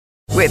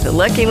With the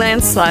Lucky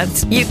Land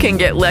Slots, you can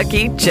get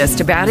lucky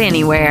just about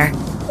anywhere.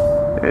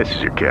 This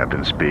is your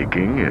captain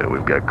speaking.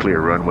 We've got clear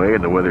runway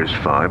and the weather's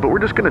fine, but we're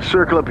just going to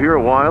circle up here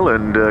a while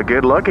and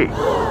get lucky.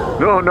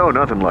 No,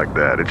 nothing like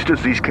that. It's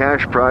just these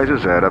cash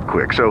prizes add up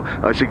quick. So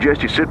I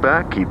suggest you sit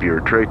back, keep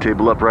your tray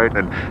table upright,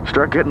 and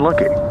start getting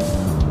lucky.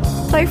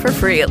 Play for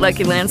free at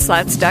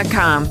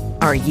LuckyLandSlots.com.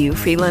 Are you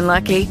feeling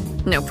lucky?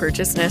 No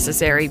purchase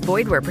necessary.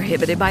 Void where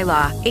prohibited by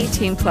law.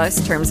 18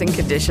 plus terms and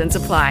conditions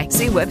apply.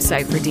 See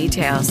website for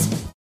details.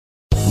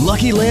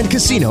 Lucky Land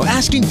Casino,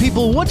 asking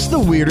people, what's the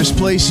weirdest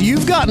place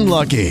you've gotten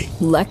lucky?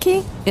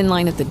 Lucky? In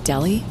line at the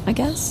deli, I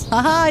guess?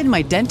 Aha, in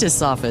my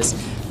dentist's office.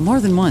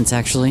 More than once,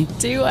 actually.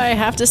 Do I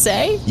have to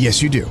say?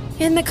 Yes, you do.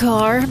 In the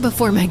car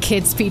before my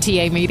kids'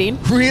 PTA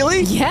meeting.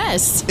 Really?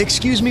 Yes.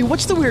 Excuse me,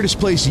 what's the weirdest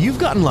place you've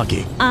gotten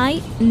lucky?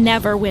 I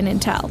never win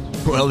and tell.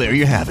 Well, there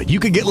you have it. You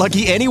can get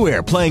lucky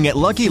anywhere, playing at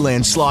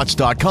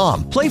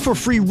LuckyLandSlots.com. Play for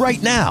free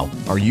right now.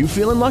 Are you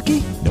feeling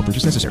lucky? No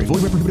purchase necessary.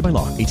 Void where prohibited by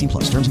law. 18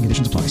 plus. Terms and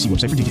conditions apply. See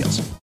website for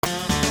details.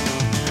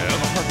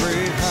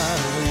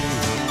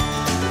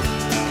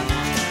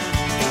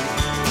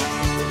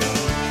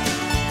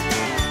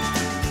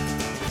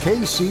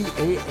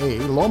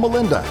 KCAA Loma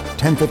Linda,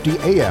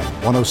 1050 AM,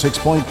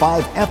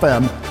 106.5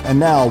 FM, and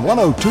now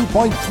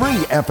 102.3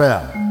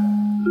 FM.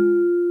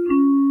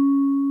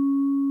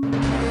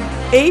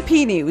 AP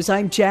News,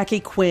 I'm Jackie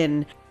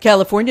Quinn.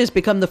 California has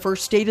become the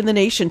first state in the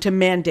nation to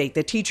mandate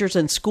that teachers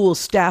and school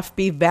staff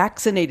be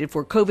vaccinated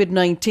for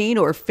COVID-19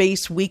 or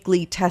face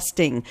weekly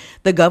testing.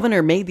 The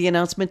governor made the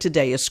announcement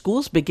today as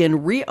schools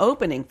begin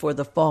reopening for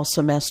the fall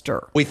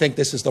semester. We think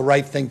this is the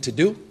right thing to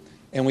do,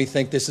 and we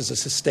think this is a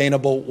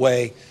sustainable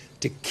way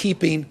to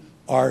keeping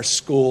our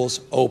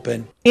schools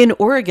open. In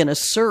Oregon, a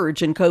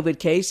surge in COVID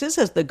cases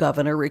has the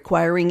governor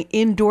requiring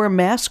indoor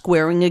mask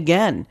wearing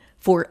again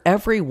for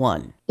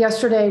everyone.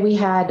 Yesterday, we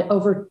had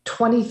over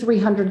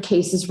 2,300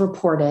 cases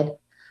reported,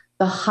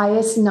 the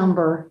highest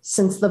number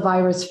since the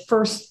virus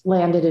first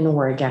landed in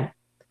Oregon.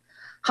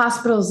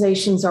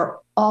 Hospitalizations are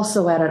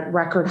also at a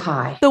record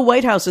high. The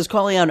White House is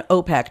calling on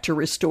OPEC to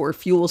restore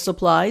fuel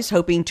supplies,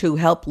 hoping to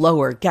help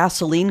lower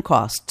gasoline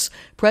costs.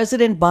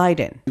 President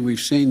Biden. We've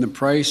seen the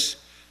price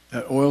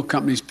that oil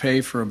companies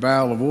pay for a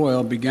barrel of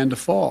oil begin to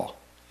fall.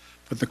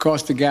 But the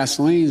cost of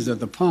gasolines at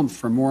the pump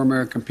for more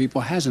American people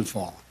hasn't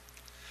fallen.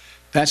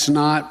 That's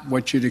not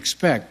what you'd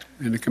expect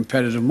in a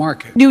competitive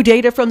market. New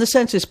data from the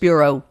Census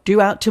Bureau, due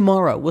out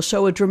tomorrow, will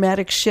show a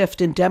dramatic shift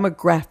in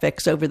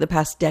demographics over the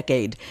past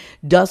decade.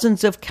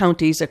 Dozens of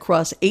counties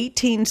across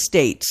 18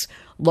 states,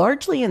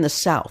 largely in the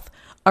South,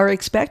 are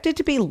expected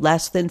to be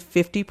less than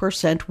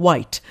 50%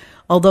 white,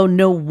 although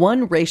no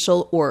one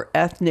racial or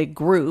ethnic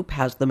group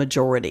has the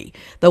majority.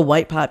 The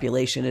white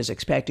population is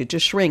expected to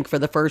shrink for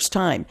the first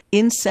time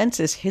in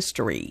census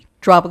history.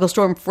 Tropical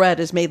Storm Fred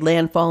has made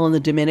landfall in the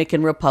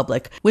Dominican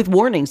Republic with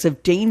warnings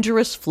of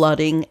dangerous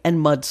flooding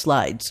and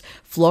mudslides.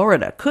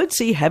 Florida could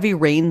see heavy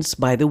rains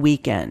by the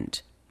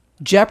weekend.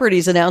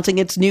 Jeopardy's announcing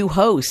its new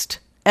host,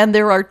 and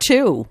there are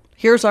two.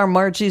 Here's our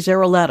Margie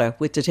Zaroletta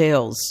with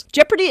details.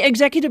 Jeopardy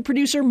executive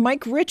producer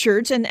Mike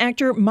Richards and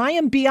actor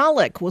Mayim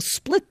Bialik will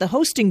split the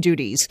hosting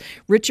duties.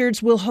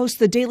 Richards will host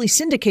the daily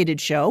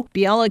syndicated show.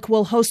 Bialik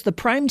will host the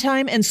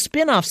primetime and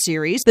spin-off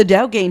series. The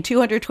Dow gained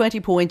 220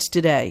 points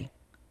today.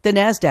 The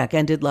Nasdaq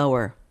ended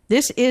lower.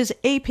 This is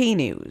AP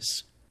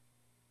News.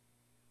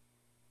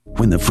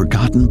 When the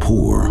forgotten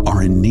poor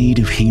are in need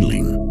of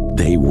healing,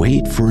 they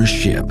wait for a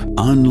ship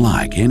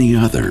unlike any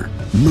other.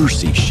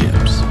 Mercy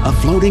Ships, a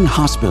floating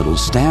hospital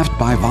staffed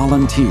by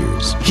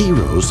volunteers,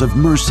 heroes of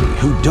mercy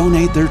who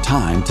donate their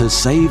time to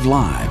save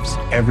lives.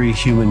 Every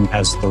human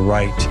has the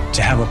right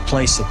to have a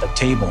place at the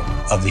table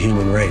of the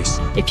human race.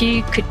 If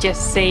you could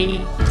just see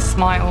the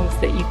smiles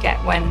that you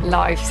get when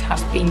lives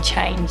have been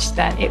changed,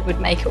 then it would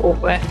make it all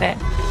worth it.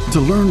 To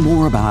learn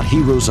more about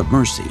Heroes of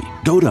Mercy,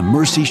 go to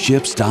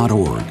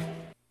mercyships.org.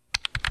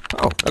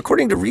 Oh,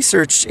 according to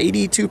research,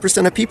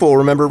 82% of people will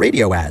remember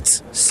radio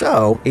ads.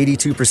 So,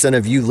 82%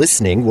 of you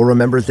listening will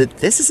remember that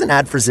this is an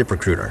ad for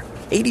ZipRecruiter.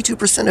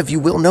 82% of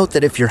you will note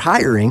that if you're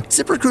hiring,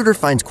 ZipRecruiter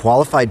finds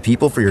qualified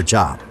people for your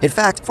job. In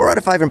fact, 4 out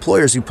of 5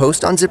 employers who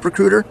post on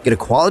ZipRecruiter get a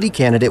quality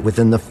candidate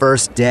within the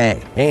first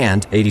day.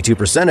 And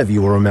 82% of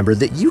you will remember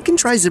that you can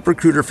try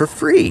ZipRecruiter for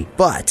free.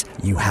 But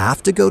you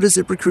have to go to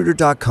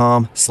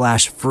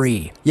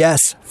ZipRecruiter.com/free.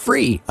 Yes,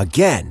 free.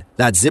 Again,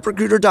 that's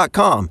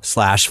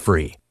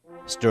ZipRecruiter.com/free.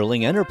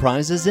 Sterling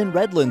Enterprises in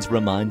Redlands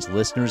reminds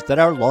listeners that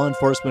our law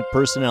enforcement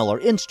personnel are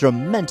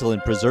instrumental in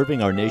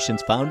preserving our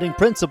nation's founding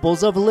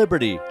principles of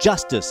liberty,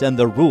 justice, and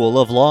the rule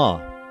of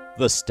law.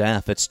 The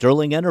staff at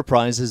Sterling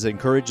Enterprises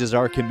encourages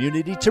our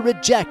community to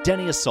reject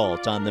any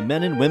assault on the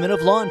men and women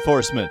of law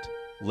enforcement.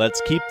 Let's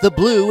keep the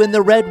blue in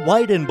the red,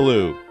 white, and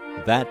blue.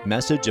 That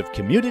message of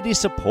community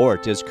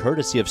support is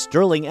courtesy of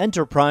Sterling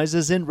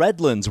Enterprises in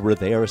Redlands, where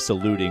they are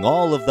saluting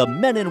all of the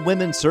men and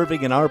women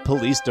serving in our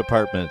police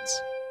departments.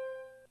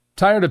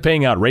 Tired of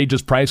paying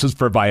outrageous prices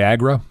for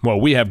Viagra? Well,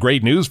 we have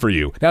great news for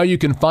you. Now you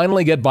can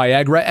finally get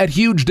Viagra at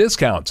huge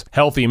discounts.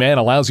 Healthy Man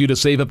allows you to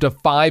save up to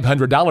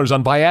 $500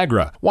 on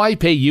Viagra. Why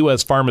pay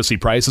U.S. pharmacy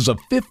prices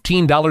of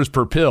 $15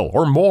 per pill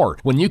or more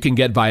when you can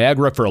get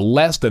Viagra for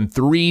less than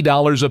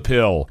 $3 a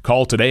pill?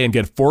 Call today and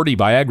get 40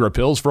 Viagra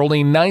pills for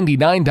only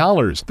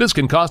 $99. This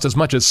can cost as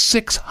much as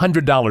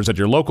 $600 at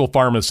your local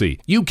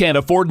pharmacy. You can't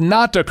afford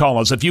not to call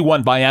us if you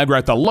want Viagra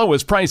at the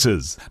lowest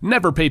prices.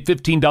 Never pay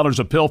 $15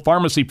 a pill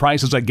pharmacy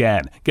prices again.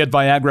 Get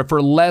Viagra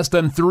for less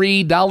than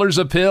 $3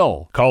 a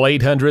pill. Call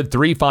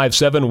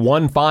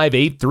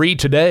 800-357-1583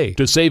 today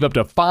to save up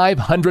to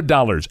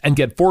 $500 and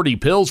get 40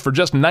 pills for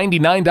just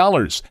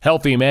 $99.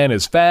 Healthy Man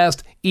is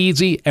fast,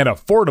 easy, and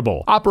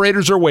affordable.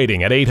 Operators are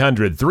waiting at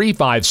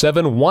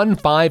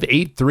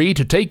 800-357-1583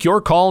 to take your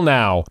call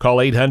now. Call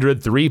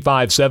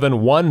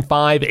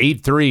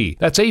 800-357-1583.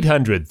 That's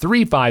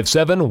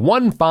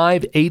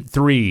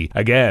 800-357-1583.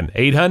 Again,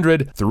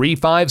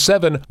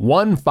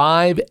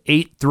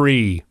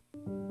 800-357-1583.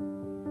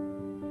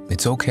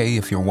 It's okay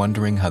if you're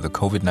wondering how the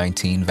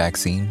COVID-19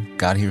 vaccine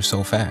got here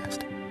so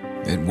fast.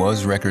 It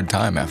was record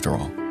time after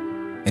all.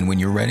 And when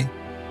you're ready,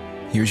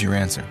 here's your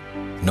answer.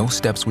 No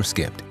steps were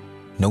skipped.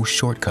 No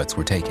shortcuts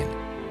were taken.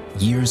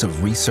 Years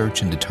of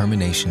research and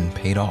determination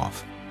paid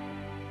off.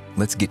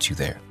 Let's get you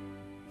there.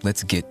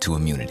 Let's get to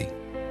immunity.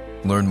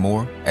 Learn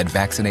more at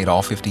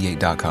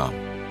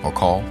vaccinateall58.com or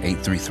call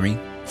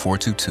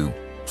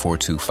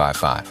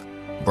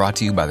 833-422-4255. Brought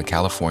to you by the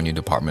California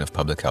Department of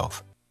Public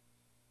Health.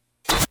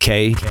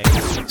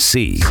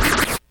 KCAA.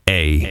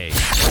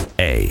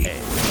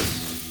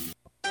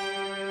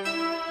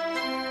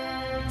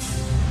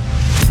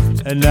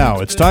 And now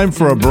it's time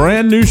for a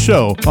brand new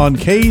show on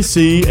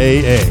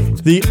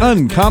KCAA, The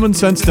Uncommon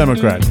Sense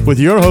Democrat, with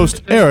your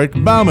host, Eric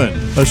Bauman,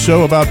 a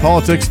show about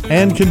politics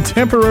and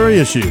contemporary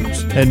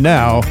issues. And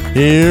now,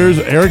 here's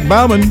Eric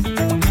Bauman.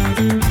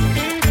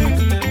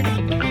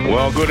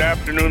 Well, good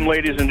afternoon,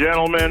 ladies and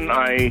gentlemen.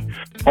 I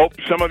hope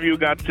some of you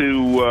got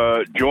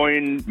to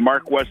join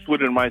Mark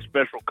Westwood in my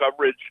special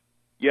coverage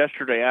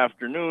yesterday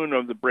afternoon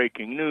of the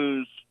breaking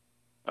news,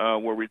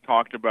 where we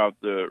talked about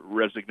the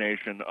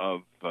resignation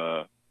of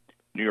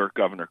New York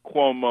Governor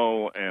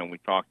Cuomo, and we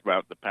talked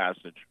about the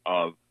passage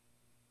of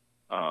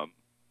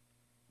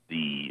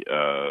the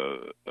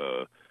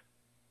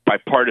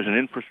bipartisan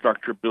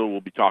infrastructure bill.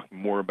 We'll be talking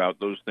more about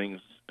those things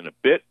in a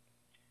bit.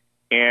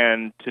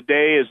 And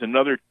today is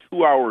another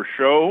 2-hour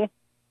show,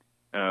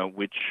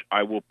 which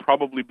I will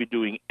probably be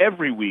doing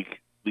every week, at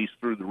least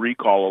through the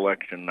recall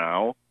election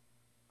now.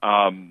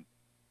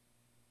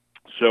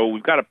 So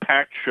we've got a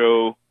packed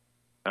show.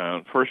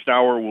 First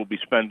hour we'll be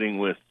spending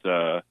with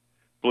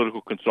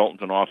political consultant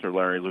and author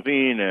Larry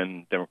Levine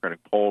and Democratic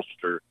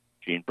pollster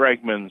Gene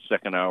Bregman.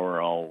 Second hour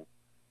I'll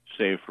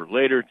save for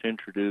later to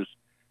introduce.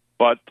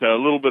 But a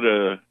little bit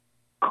of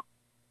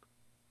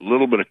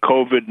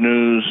COVID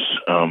news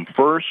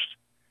first.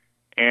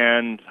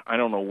 And I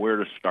don't know where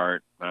to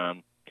start.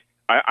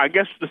 I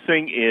guess the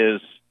thing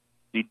is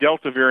the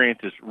Delta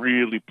variant is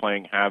really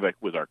playing havoc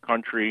with our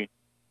country,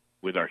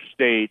 with our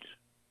state,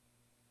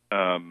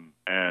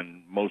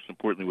 and most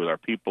importantly with our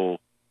people,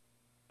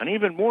 and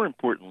even more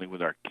importantly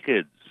with our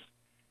kids.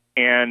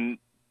 And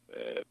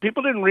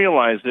people didn't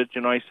realize it.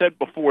 You know, I said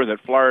before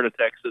that Florida,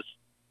 Texas,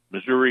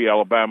 Missouri,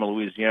 Alabama,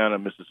 Louisiana,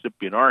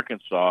 Mississippi, and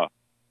Arkansas,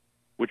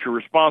 which are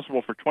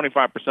responsible for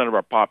 25% of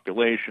our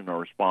population, are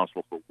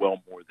responsible for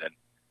well more than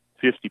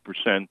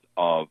 50%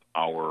 of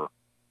our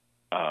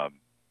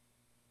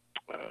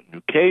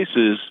new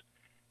cases.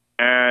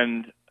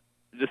 And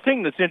the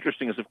thing that's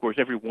interesting is, of course,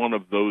 every one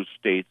of those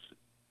states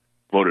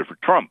voted for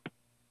Trump.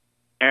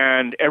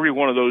 And every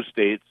one of those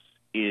states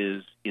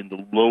is in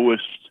the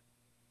lowest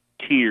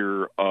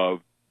tier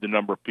of the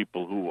number of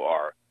people who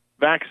are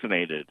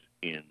vaccinated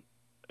in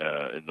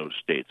those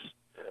states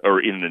or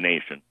in the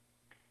nation.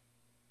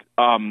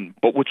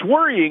 But what's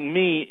worrying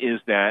me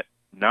is that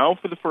now,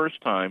 for the first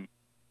time,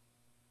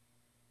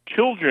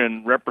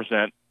 children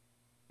represent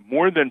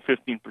more than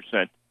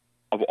 15%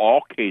 of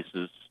all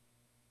cases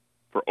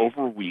for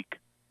over a week,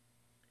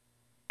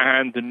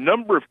 and the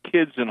number of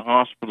kids in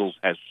hospitals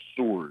has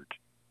soared.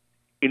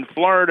 In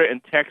Florida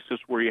and Texas,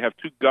 where you have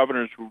two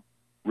governors who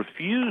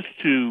refuse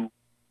to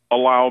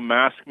allow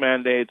mask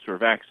mandates or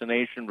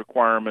vaccination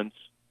requirements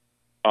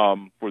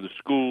for the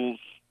schools,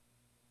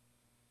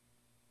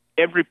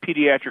 every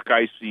pediatric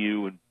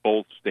ICU in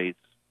both states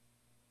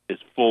is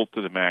full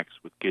to the max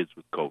with kids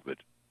with COVID.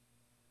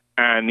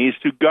 And these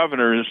two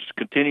governors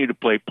continue to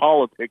play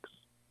politics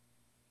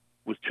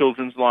with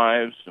children's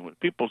lives and with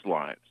people's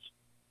lives.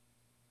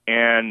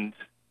 And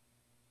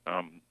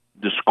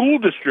the school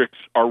districts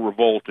are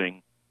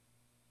revolting.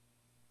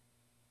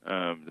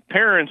 Some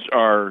parents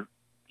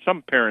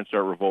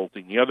are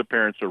revolting. The other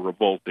parents are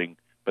revolting,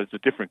 but it's a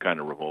different kind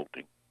of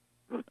revolting,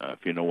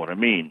 if you know what I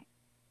mean.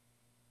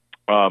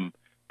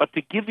 But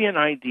to give you an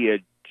idea,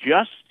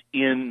 just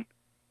in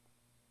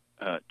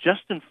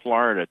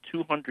Florida,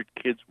 200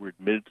 kids were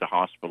admitted to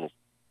hospitals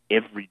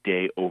every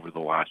day over the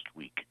last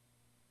week.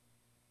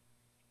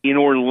 In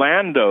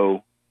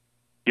Orlando,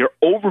 They're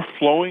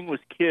overflowing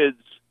with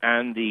kids,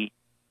 and the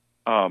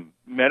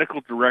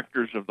medical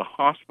directors of the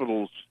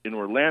hospitals in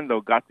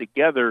Orlando got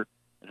together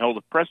and held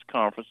a press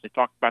conference. They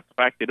talked about the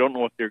fact they don't know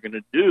what they're going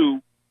to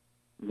do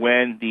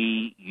when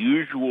the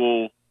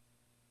usual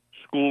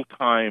school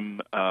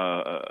time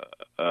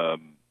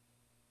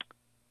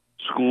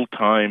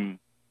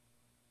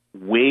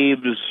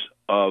waves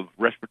of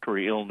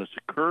respiratory illness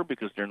occur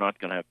because they're not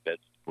going to have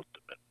beds to put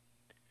them in.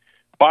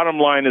 Bottom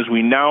line is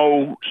we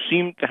now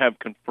seem to have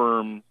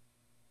confirmed,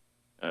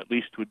 at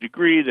least to a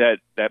degree,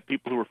 that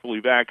people who are fully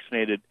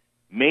vaccinated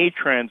may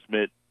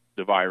transmit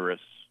the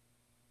virus.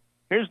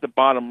 Here's the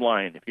bottom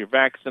line. If you're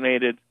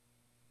vaccinated,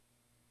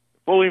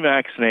 fully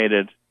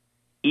vaccinated,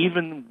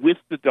 even with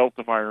the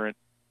Delta variant,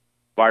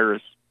 you're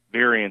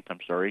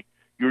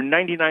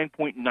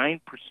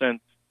 99.9%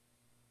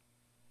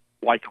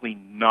 likely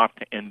not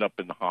to end up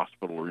in the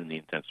hospital or in the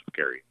intensive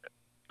care unit.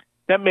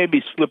 That may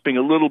be slipping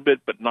a little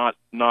bit, but not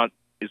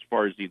as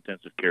far as the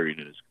intensive care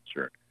unit is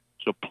concerned.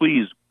 So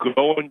please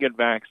go and get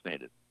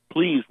vaccinated.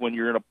 Please, when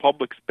you're in a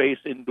public space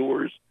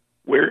indoors,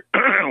 wear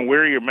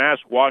your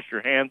mask, wash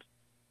your hands,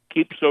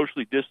 keep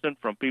socially distant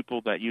from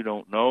people that you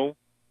don't know.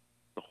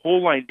 The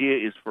whole idea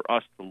is for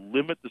us to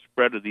limit the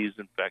spread of these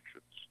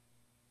infections.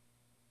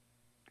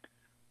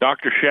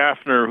 Dr.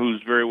 Schaffner,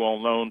 who's very well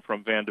known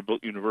from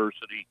Vanderbilt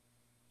University,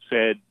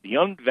 said the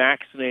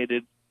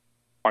unvaccinated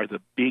are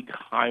the big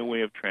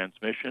highway of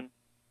transmission.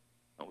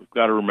 We've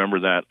got to remember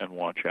that and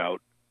watch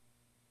out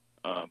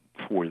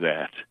for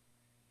that.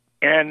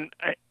 And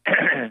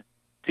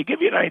to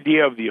give you an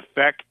idea of the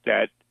effect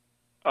that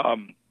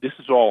this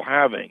is all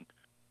having,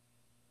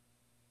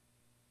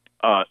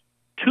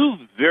 two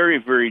very,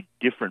 very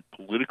different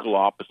political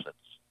opposites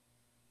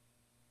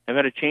have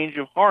had a change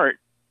of heart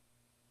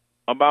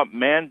about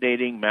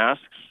mandating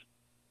masks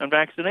and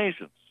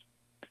vaccinations.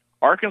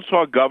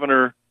 Arkansas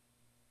Governor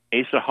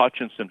Asa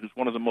Hutchinson, who's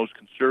one of the most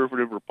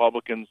conservative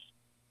Republicans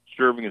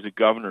serving as a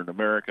governor in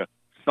America,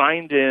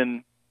 signed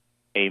in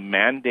a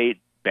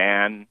mandate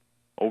ban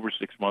over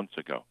 6 months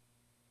ago.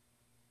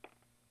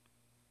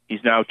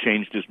 He's now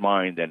changed his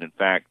mind, and in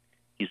fact,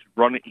 he's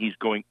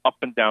going up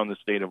and down the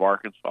state of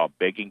Arkansas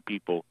begging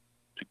people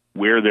to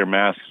wear their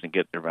masks and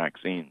get their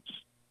vaccines.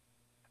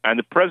 And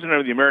the president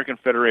of the American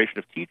Federation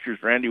of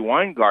Teachers, Randy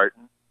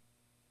Weingarten,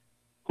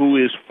 who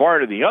is far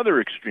to the other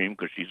extreme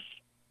because she's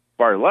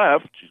far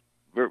left, she's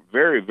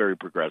very, very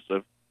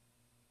progressive,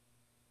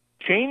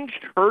 changed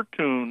her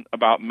tune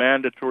about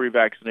mandatory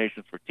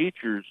vaccinations for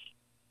teachers,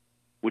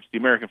 which the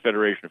American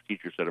Federation of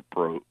Teachers had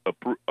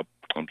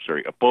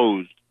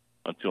opposed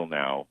until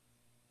now,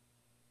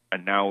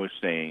 and now is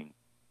saying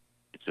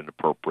it's an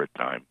appropriate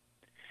time.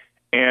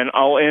 And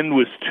I'll end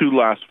with two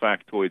last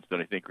factoids that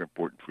I think are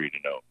important for you to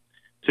know.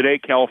 Today,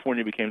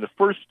 California became the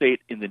first state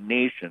in the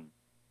nation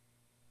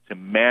to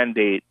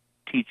mandate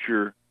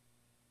teacher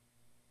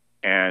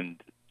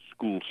and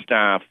school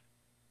staff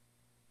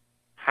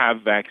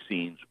have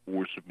vaccines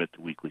or submit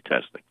to weekly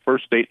testing.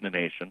 First state in the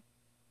nation.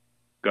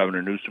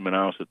 Governor Newsom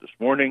announced it this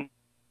morning.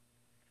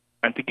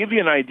 And to give you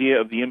an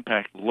idea of the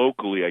impact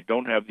locally, I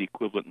don't have the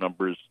equivalent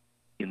numbers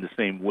in the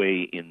same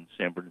way in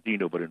San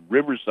Bernardino, but in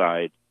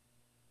Riverside,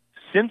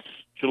 since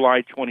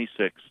July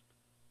 26th,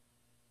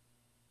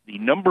 the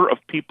number of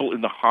people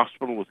in the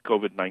hospital with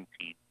COVID-19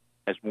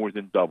 has more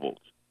than doubled.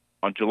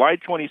 On July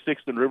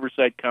 26th in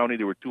Riverside County,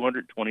 there were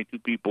 222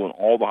 people in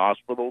all the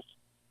hospitals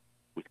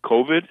with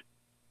COVID.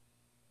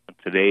 And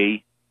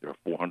today, there are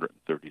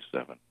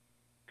 437.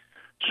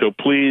 So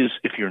please,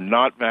 if you're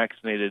not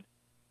vaccinated,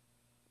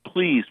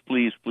 please,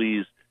 please,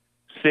 please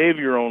save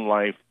your own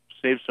life,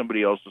 save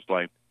somebody else's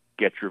life,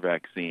 get your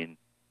vaccine,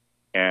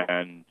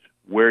 and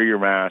wear your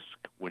mask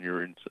when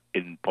you're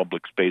in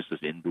public spaces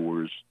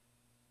indoors.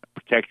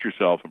 Protect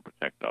yourself and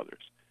protect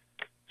others.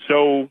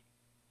 So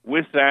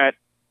with that,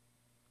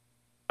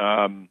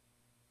 I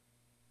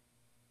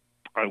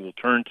will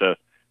turn to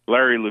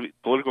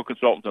political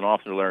consultant and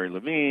author Larry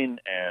Levine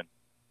and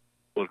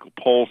political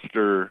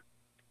pollster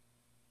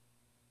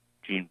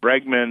Gene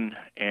Bregman,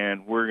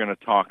 and we're going to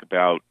talk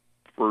about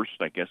first,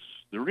 I guess,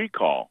 the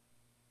recall.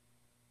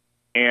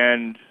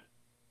 And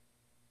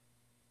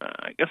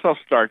I guess I'll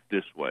start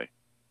this way.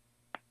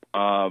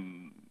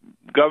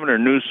 Governor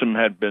Newsom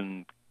had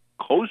been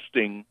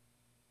coasting,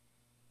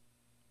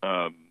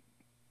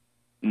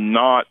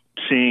 not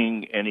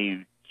seeing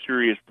any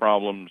serious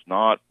problems,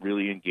 not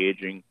really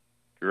engaging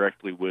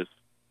directly with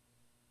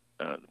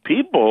the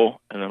people,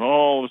 and then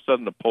all of a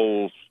sudden the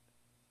polls,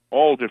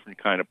 all different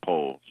kind of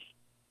polls,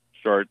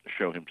 started to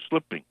show him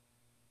slipping.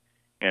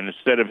 And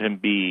instead of him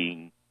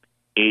being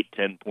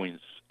 8-10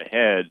 points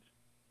ahead,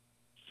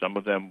 some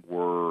of them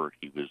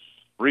he was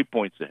 3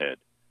 points ahead.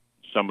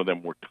 Some of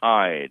them were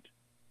tied.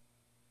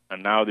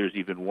 And now there's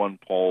even one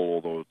poll,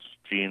 although it's,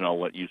 Gene, I'll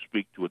let you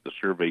speak to it, the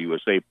Survey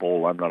USA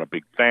poll, I'm not a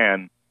big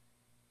fan,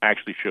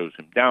 actually shows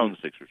him down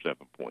 6 or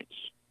 7 points.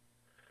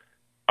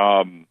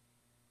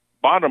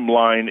 Bottom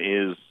line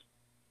is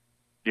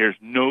there's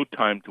no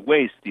time to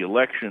waste. The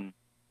election,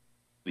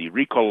 the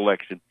recall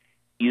election,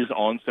 is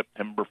on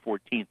September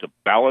 14th. The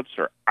ballots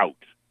are out.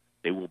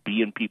 They will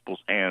be in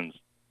people's hands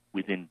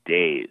within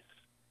days.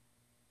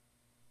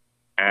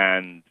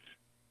 And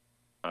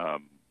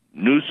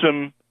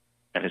Newsom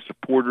and his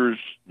supporters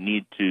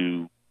need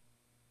to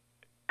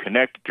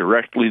connect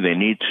directly. They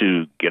need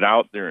to get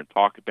out there and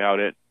talk about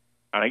it.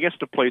 And I guess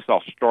the place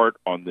I'll start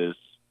on this,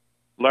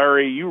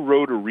 Larry, you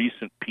wrote a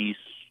recent piece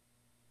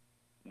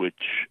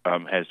which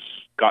has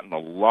gotten a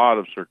lot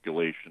of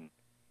circulation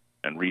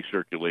and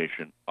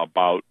recirculation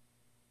about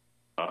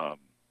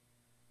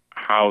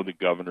how the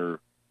governor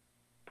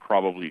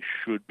probably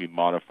should be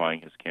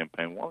modifying his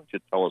campaign. Why don't you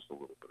tell us a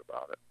little bit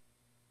about it?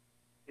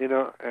 You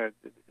know,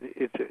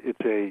 it's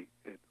an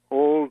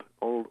old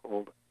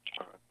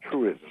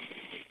truism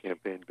in the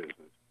campaign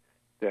business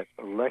that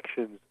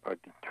elections are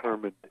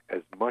determined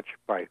as much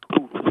by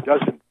who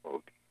doesn't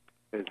vote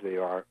as they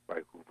are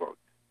by who votes.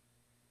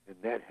 And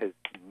that has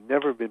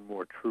never been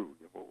more true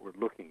than what we're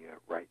looking at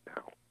right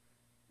now.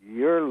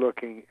 You're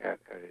looking at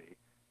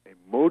a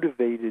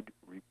motivated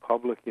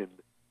Republican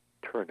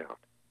turnout.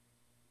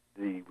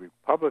 The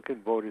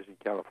Republican voters in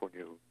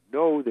California who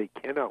know they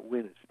cannot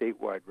win a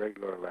statewide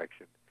regular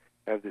election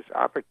have this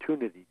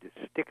opportunity to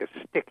stick a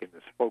stick in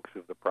the spokes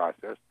of the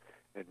process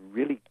and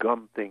really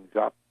gum things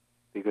up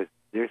because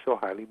they're so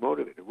highly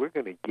motivated. We're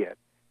going to get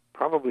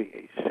probably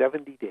a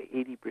 70 to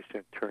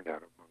 80%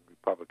 turnout among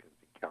Republicans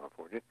in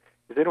California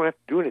because they don't have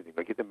to do anything.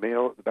 They get the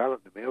ballot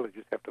in the mail. They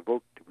just have to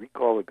vote to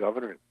recall the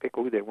governor and pick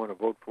who they want to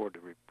vote for to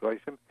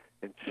replace him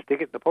and stick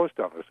it in the post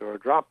office or a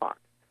drop box.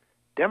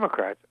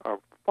 Democrats are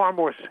far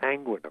more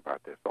sanguine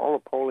about this. All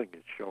the polling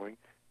is showing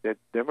that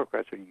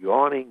Democrats are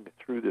yawning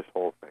through this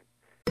whole thing.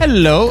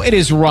 Hello, it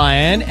is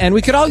Ryan, and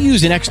we could all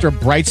use an extra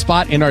bright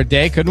spot in our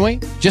day, couldn't we?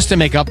 Just to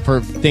make up for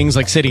things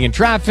like sitting in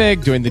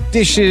traffic, doing the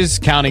dishes,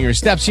 counting your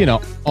steps, you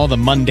know, all the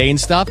mundane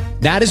stuff.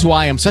 That is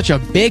why I'm such a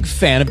big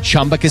fan of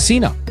Chumba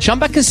Casino.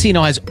 Chumba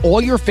Casino has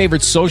all your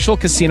favorite social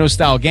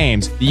casino-style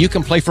games that you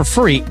can play for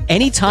free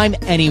anytime,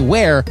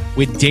 anywhere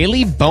with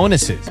daily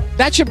bonuses.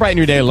 That should brighten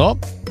your day a little.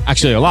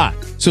 Actually, a lot.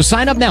 So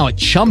sign up now at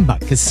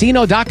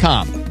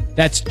ChumbaCasino.com.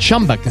 That's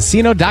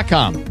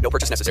ChumbaCasino.com. No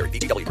purchase necessary.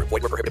 VGW Group.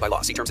 Void where prohibited by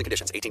law. See terms and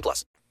conditions.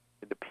 18+.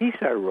 The piece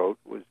I wrote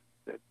was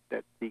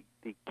that the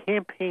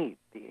campaign,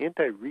 the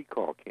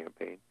anti-recall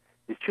campaign,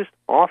 is just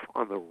off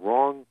on the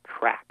wrong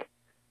track.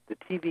 The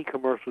TV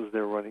commercials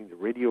they're running, the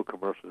radio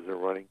commercials they're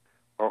running,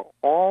 are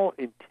all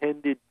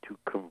intended to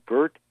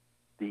convert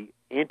the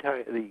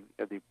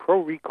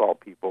pro-recall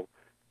people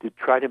to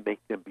try to make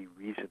them be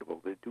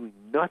reasonable. They're doing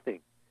nothing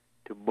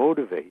to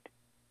motivate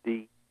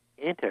the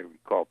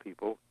anti-recall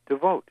people to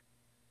vote.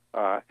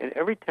 And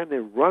every time they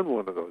run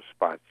one of those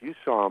spots, you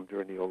saw them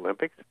during the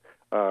Olympics,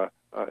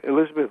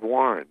 Elizabeth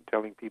Warren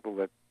telling people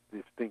that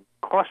this thing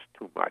costs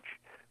too much.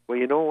 Well,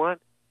 you know what?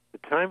 The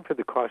time for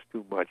the cost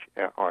too much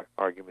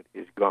argument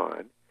is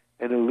gone,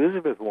 and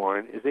Elizabeth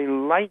Warren is a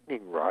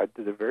lightning rod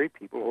to the very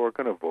people who are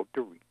going to vote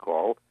to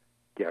recall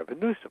Gavin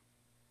Newsom.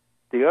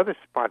 The other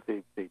spot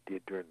they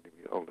did during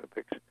the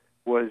Olympics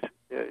was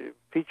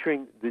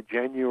featuring the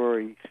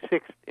January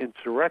 6th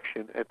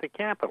insurrection at the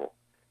Capitol.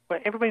 Well,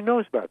 everybody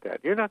knows about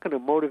that. You're not going to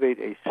motivate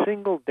a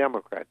single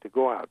Democrat to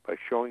go out by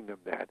showing them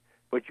that,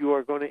 but you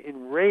are going to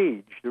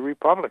enrage the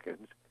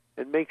Republicans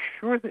and make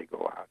sure they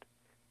go out.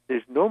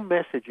 There's no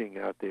messaging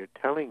out there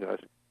telling us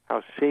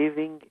how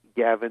saving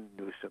Gavin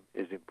Newsom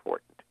is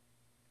important,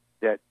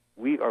 that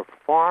we are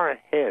far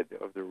ahead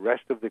of the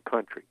rest of the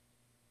country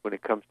when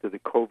it comes to the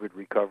COVID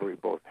recovery,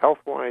 both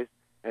health-wise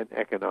and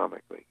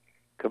economically.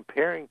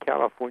 Comparing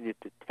California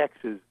to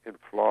Texas and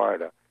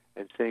Florida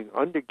and saying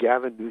under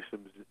Gavin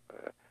Newsom's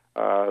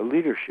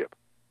leadership,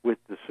 with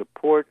the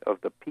support of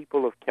the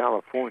people of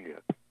California,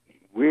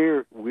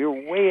 we're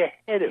way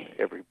ahead of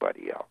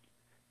everybody else.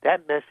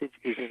 That message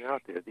isn't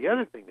out there. The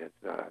other thing that's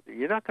not out there,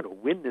 you're not going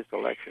to win this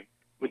election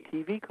with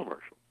TV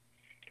commercials.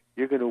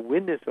 You're going to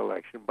win this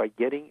election by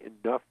getting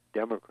enough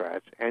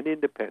Democrats and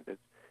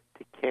independents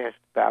to cast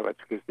ballots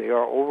because they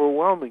are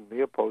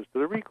overwhelmingly opposed to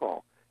the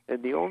recall.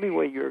 And the only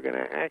way you're going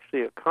to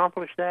actually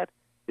accomplish that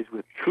is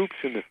with troops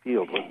in the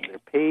field, whether they're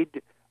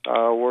paid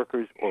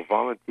workers or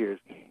volunteers,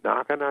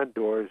 knocking on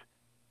doors,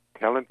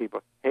 telling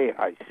people, hey,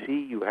 I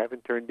see you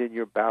haven't turned in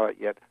your ballot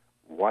yet.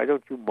 Why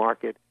don't you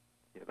mark it,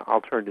 and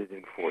I'll turn it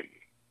in for you.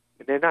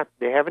 And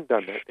they haven't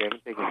done that. They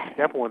haven't taken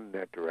step one in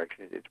that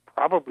direction. It's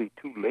probably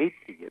too late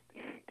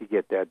to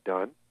get that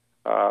done.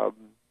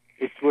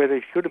 It's where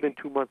they should have been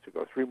 2 months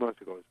ago, 3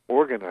 months ago, is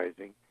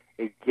organizing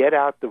a get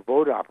out the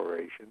vote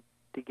operation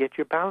to get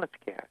your ballots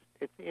cast.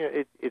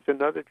 It's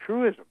another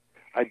truism.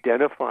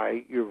 Identify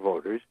your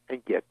voters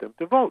and get them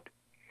to vote,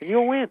 and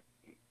you'll win.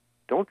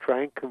 Don't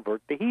try and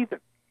convert the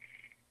heathen.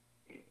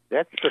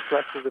 That's the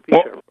thrust of the piece.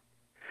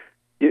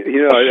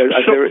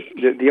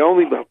 The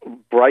only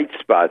bright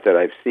spot that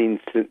I've seen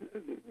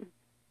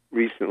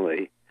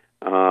recently,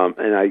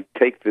 and I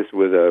take this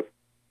with a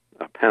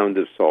pound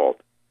of salt,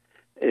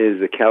 is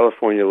the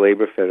California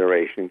Labor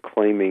Federation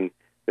claiming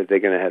that they're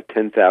going to have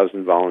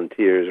 10,000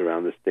 volunteers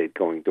around the state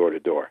going door to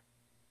door.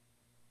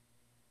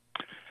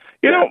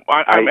 You know,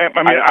 I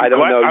don't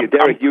know.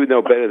 Derek, you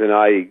know better than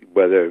I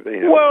whether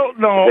Well,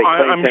 no, they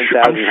I'm claim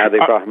 10,000. How they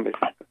promise?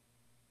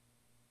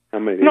 How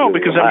many? No,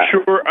 because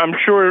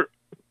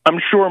I'm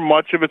sure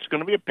much of it's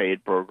going to be a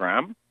paid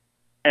program,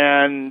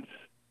 and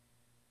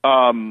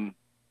I'm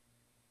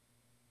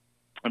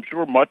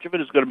sure much of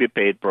it is going to be a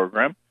paid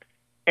program,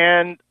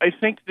 and I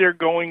think they're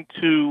going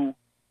to,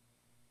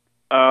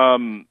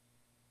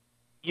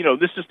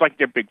 this is like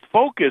their big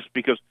focus,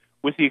 because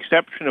with the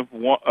exception of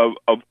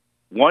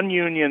one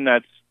union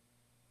that's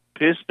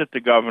pissed at the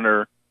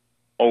governor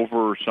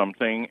over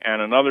something,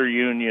 and another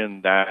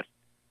union that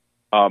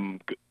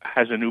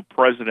has a new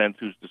president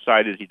who's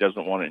decided he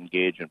doesn't want to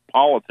engage in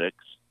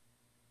politics,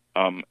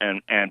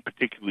 and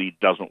particularly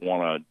doesn't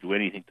want to do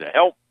anything to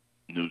help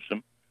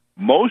Newsom.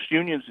 Most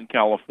unions in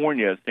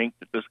California think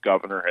that this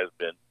governor has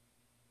been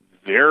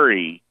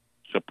very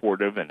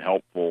supportive and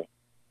helpful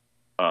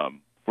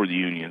for the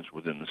unions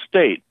within the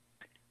state.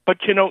 But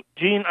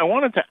Gene, I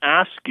wanted to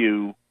ask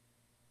you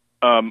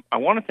kind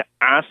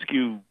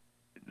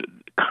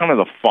of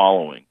the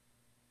following.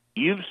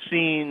 You've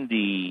seen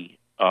the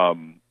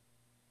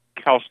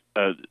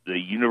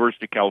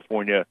University of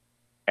California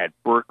at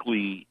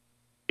Berkeley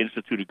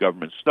Institute of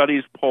Government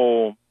Studies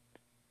poll.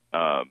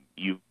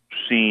 You've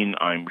seen,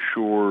 I'm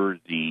sure,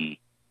 the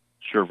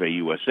Survey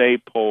USA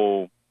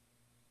poll,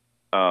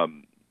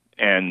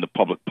 and the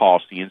Public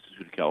Policy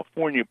Institute of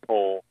California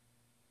poll.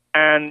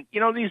 And,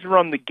 these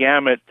run the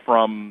gamut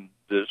from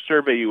the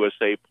Survey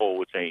USA poll,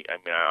 which I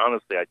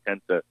honestly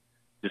tend to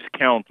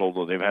discount,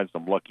 although they've had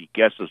some lucky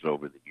guesses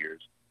over the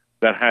years,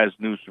 that has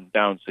Newsom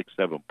down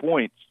 6-7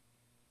 points,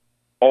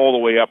 all the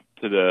way up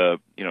to the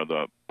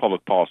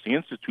Public Policy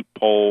Institute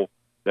poll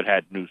that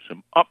had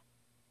Newsom up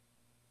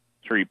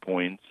 3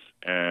 points,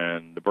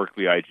 and the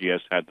Berkeley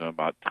IGS had them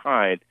about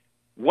tied.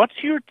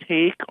 What's your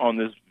take on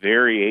this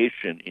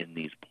variation in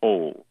these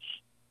polls?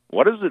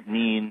 What does it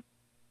mean?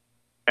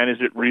 And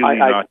is it really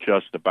not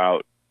just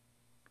about...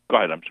 Go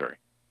ahead, I'm sorry.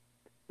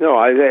 No,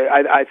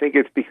 I think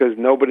it's because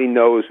nobody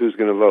knows who's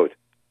going to vote.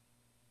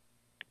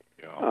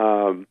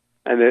 Yeah.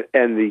 And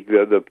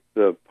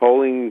the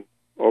polling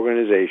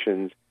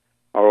organizations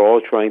are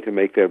all trying to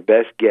make their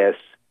best guess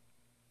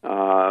in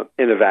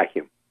a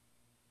vacuum.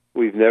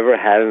 We've never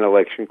had an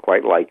election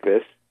quite like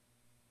this.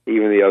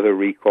 Even the other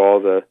recall,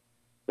 the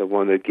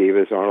one that gave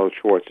us Arnold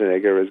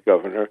Schwarzenegger as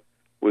governor,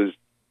 was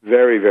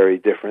very, very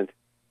different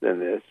than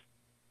this.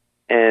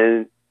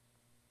 And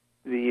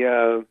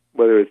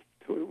whether it's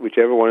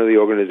whichever one of the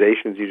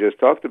organizations you just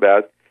talked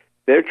about,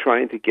 they're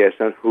trying to guess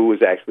on who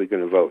is actually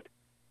going to vote.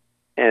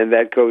 And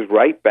that goes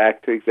right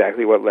back to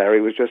exactly what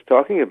Larry was just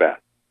talking about,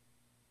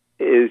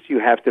 is you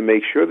have to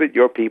make sure that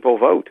your people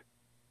vote.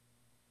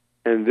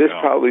 And this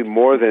probably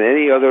more than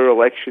any other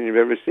election you've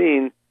ever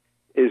seen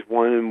is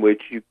one in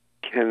which you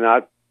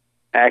cannot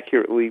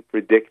accurately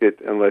predict it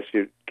unless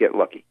you get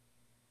lucky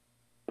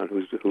on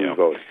who's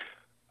voting.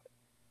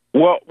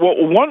 Well,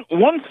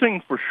 one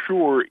thing for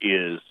sure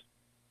is,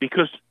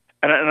 because,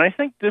 and I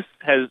think this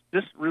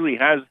really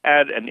has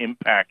had an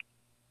impact,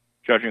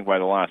 judging by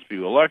the last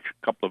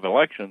couple of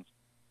elections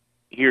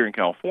here in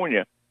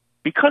California,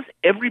 because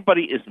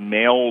everybody is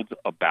mailed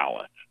a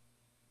ballot.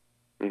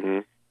 Mm-hmm.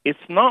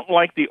 It's not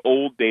like the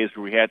old days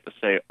where we had to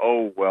say,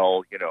 oh,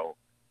 well,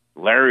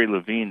 Larry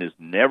Levine is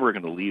never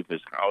going to leave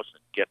his house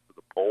and get to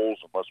the polls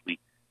unless we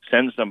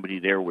send somebody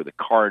there with a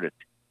car to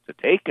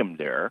take him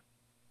there.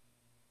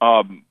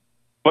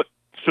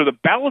 So the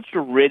ballots are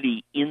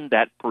already in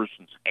that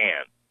person's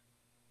hand.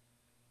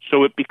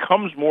 So it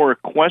becomes more a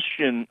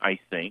question, I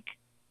think,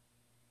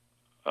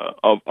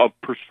 of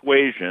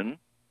persuasion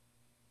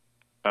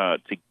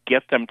to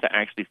get them to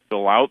actually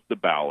fill out the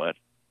ballot,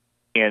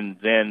 and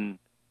then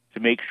to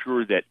make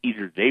sure that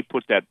either they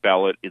put that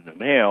ballot in the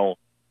mail,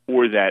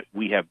 or that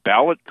we have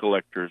ballot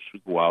collectors who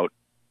go out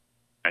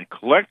and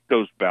collect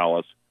those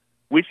ballots,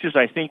 which is,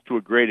 I think, to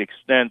a great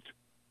extent,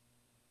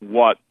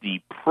 what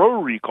the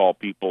pro-recall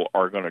people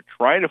are going to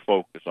try to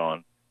focus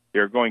on.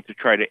 They're going to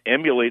try to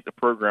emulate the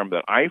program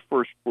that I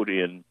first put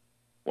in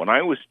when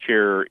I was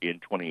chair in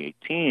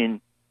 2018,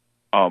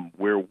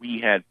 where we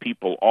had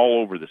people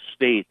all over the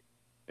state,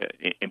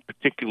 and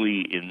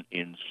particularly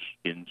in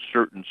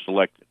certain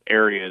selected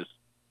areas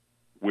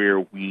where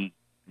we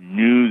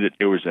knew that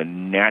there was a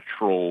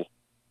natural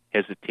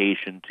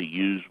hesitation to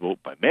use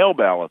vote-by-mail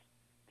ballots,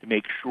 to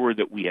make sure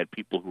that we had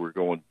people who were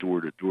going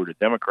door-to-door to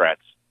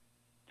Democrats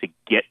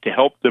to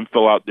help them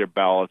fill out their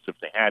ballots if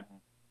they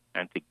hadn't,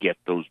 and to get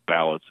those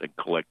ballots and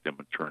collect them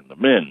and turn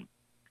them in.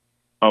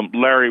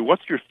 Larry,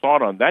 what's your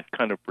thought on that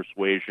kind of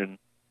persuasion?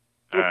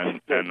 I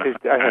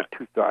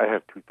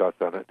have two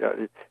thoughts on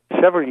it.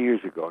 Several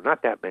years ago,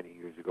 not that many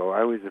years ago,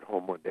 I was at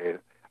home one day.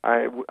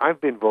 I've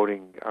been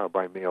voting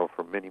by mail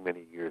for many,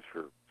 many years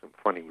for some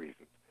funny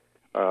reasons,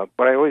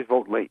 but I always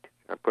vote late.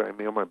 I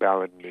mail my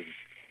ballot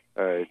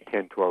in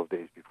 10, 12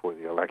 days before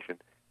the election,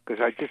 because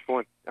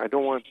I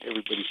don't want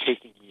everybody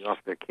taking me off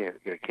their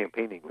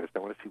campaigning list. I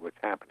want to see what's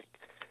happening.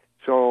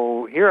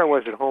 So here I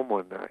was at home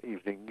one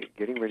evening,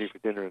 getting ready for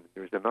dinner, and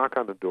there was a knock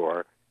on the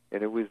door,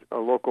 and it was a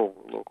local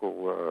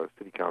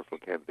city council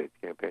candidate's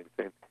campaign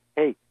saying,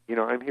 "Hey,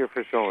 I'm here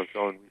for so and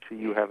so, and we see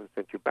you haven't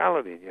sent your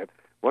ballot in yet.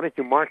 Why don't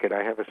you mark it?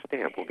 I have a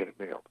stamp. We'll get it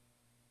mailed."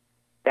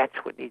 That's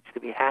what needs to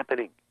be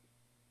happening.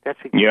 That's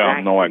exactly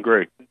I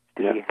agree. what needs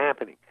to be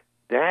happening.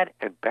 That,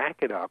 and back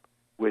it up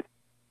with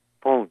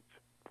phones,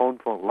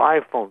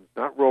 live phones,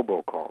 not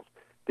robocalls.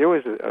 There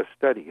was a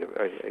study,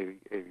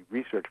 a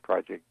research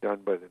project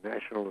done by the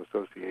National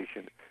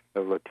Association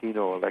of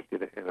Latino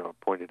elected and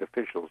appointed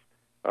officials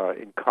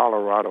in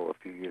Colorado a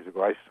few years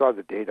ago. I saw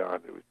the data on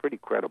it. It was pretty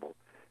credible.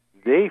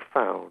 They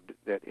found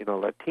that in a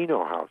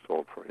Latino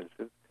household, for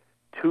instance,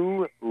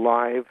 2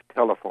 live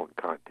telephone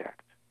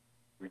contacts,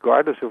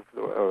 regardless of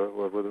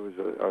whether it was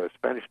a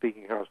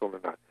Spanish-speaking household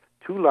or not,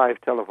 2 live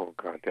telephone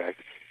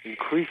contacts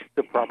increased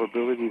the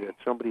probability that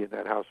somebody in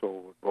that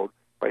household would vote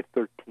by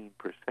 13%.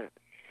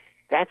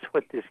 That's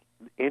what this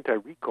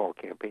anti-recall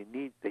campaign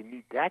needs. They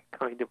need that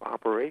kind of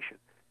operation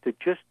to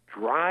just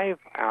drive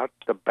out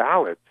the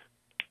ballots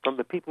from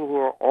the people who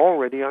are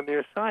already on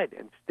their side.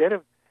 Instead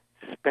of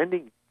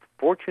spending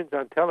fortunes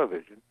on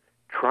television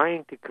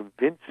trying to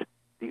convince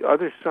the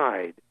other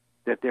side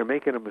that they're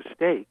making a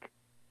mistake,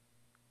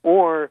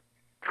 or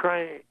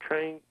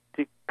trying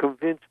to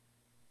convince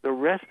the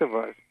rest of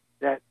us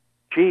that,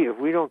 gee, if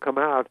we don't come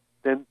out,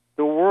 then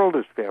the world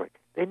is failing.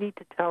 They need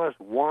to tell us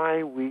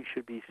why we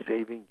should be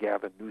saving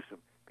Gavin Newsom,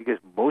 because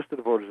most of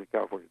the voters in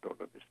California don't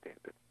understand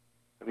it.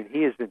 I mean,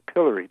 he has been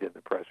pilloried in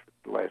the press for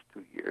the last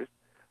 2 years.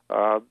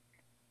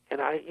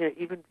 And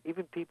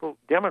even people,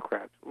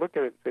 Democrats, look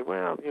at it and say,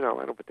 well,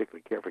 I don't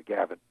particularly care for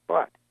Gavin,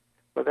 but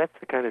that's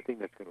the kind of thing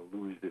that's going to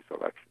lose this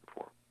election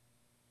for him.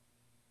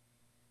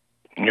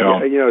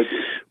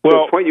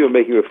 The point you were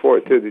making before,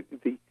 too,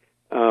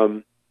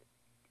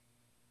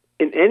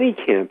 in any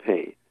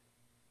campaign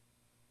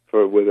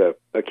with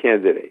a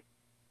candidate,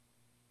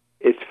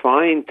 it's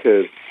fine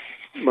to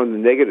run the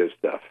negative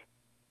stuff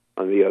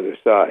on the other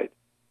side,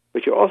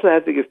 but you also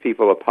have to give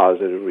people a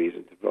positive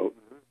reason to vote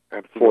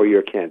for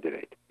your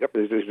candidate. Yep.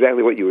 This is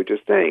exactly what you were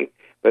just saying,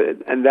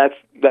 and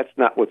that's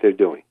not what they're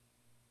doing.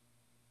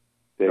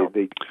 They're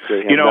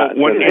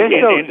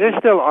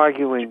still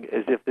arguing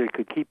as if they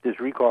could keep this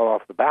recall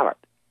off the ballot.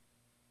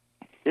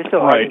 They're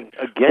still arguing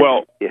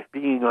against it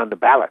being on the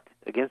ballot,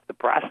 against the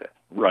process.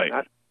 Right.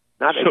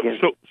 Not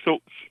against.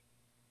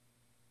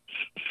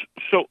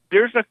 So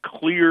there's a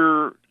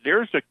clear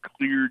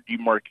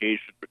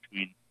demarcation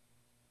between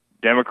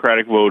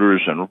Democratic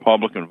voters and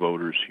Republican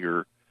voters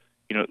here.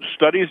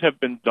 Studies have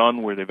been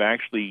done where they've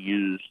actually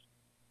used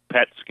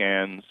PET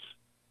scans,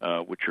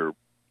 which are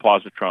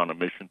positron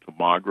emission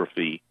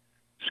tomography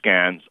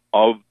scans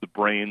of the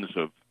brains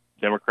of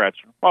Democrats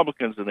and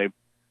Republicans, and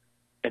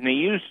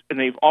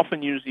they've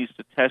often used these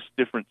to test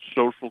different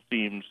social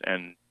themes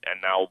and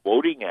now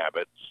voting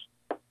habits,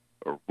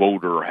 or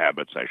voter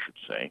habits, I should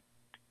say.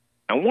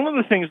 And one of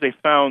the things they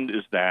found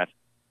is that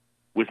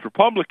with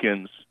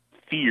Republicans,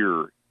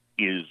 fear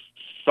is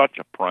such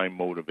a prime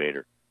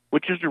motivator,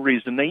 which is the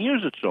reason they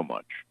use it so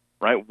much,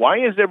 right? Why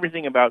is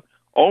everything about,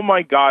 oh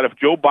my God, if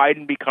Joe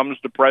Biden becomes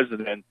the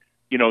president,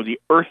 the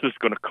earth is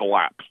going to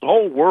collapse. The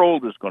whole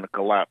world is going to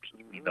collapse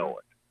as we know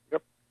it.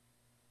 Yep.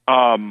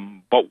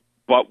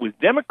 But with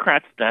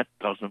Democrats, that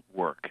doesn't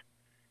work.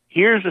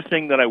 Here's the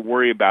thing that I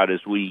worry about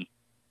as we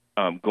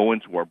go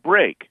into our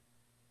break.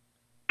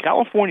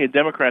 California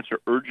Democrats are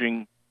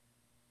urging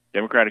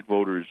Democratic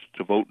voters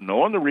to vote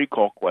no on the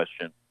recall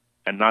question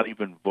and not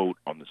even vote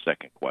on the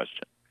second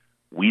question.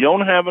 We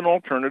don't have an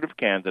alternative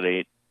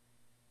candidate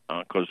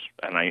and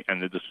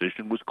the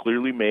decision was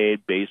clearly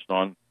made based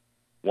on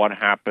what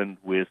happened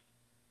with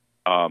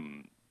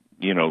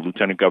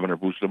Lieutenant Governor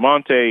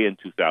Bustamante in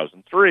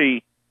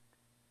 2003.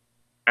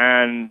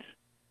 And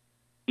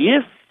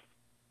if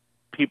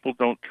people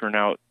don't turn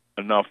out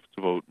enough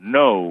to vote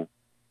no,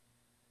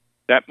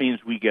 that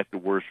means we get the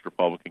worst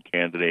Republican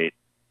candidate,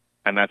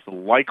 and that's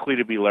likely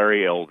to be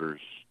Larry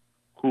Elders,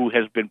 who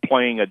has been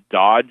playing a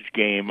dodge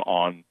game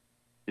on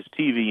his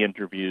TV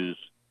interviews,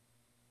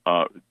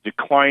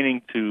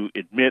 declining to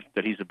admit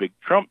that he's a big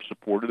Trump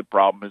supporter. The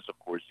problem is, of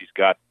course, he's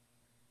got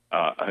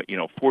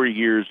 4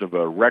 years of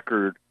a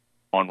record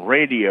on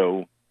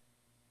radio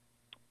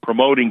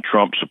promoting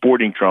Trump,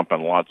 supporting Trump,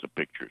 and lots of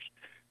pictures.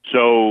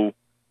 So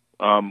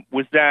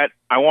with that,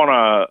 I want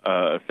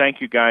to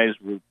thank you guys.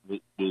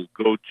 We'll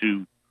go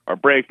to our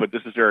break, but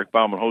this is Eric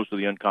Bauman, host of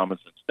the Uncommon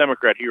Sense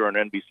Democrat here on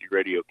NBC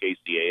Radio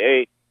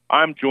KCAA.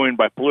 I'm joined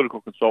by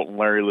political consultant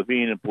Larry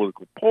Levine and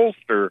political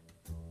pollster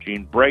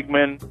Gene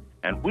Bregman,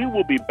 and we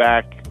will be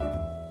back.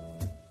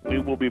 We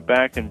will be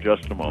back in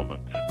just a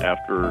moment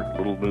after a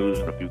little news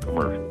and a few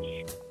commercials.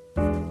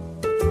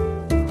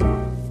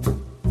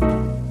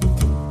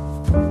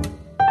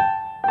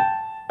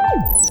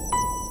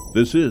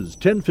 This is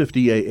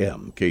 1050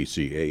 AM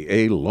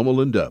KCAA Loma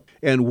Linda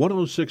and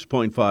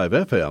 106.5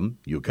 FM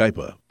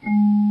Yucaipa.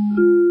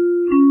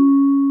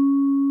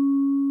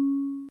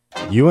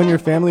 You and your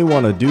family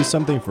want to do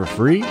something for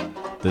free?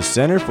 The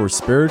Center for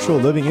Spiritual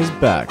Living is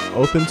back,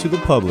 open to the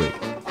public.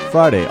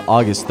 Friday,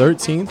 August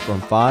 13th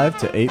from 5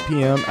 to 8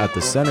 p.m. at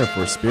the Center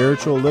for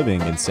Spiritual Living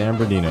in San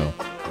Bernardino.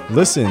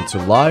 Listen to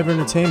live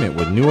entertainment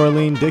with New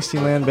Orleans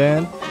Dixieland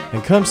Band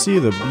and come see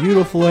the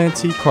beautiful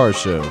antique car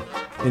show.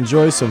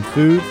 Enjoy some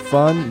food,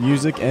 fun,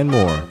 music, and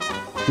more.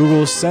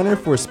 Google Center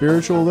for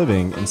Spiritual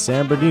Living in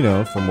San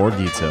Bernardino for more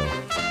detail.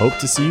 Hope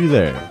to see you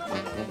there.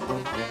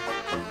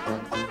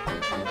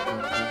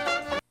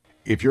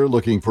 If you're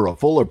looking for a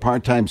full or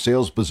part-time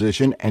sales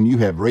position and you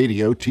have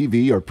radio,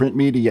 TV, or print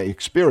media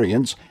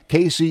experience,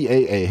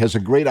 KCAA has a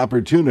great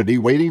opportunity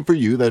waiting for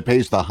you that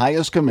pays the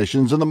highest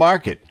commissions in the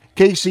market.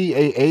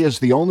 KCAA is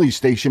the only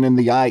station in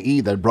the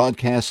IE that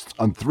broadcasts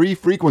on 3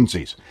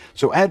 frequencies,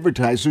 so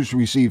advertisers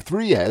receive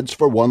 3 ads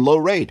for 1 low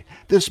rate.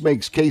 This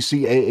makes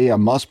KCAA a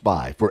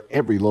must-buy for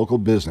every local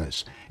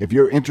business. If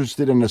you're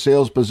interested in a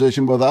sales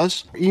position with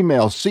us,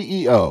 email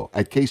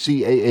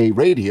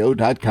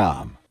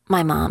ceo@kcaaradio.com.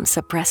 My mom's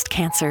a breast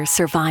cancer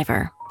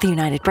survivor. The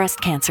United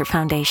Breast Cancer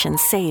Foundation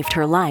saved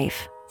her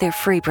life. Their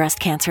free breast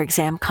cancer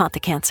exam caught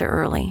the cancer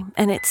early,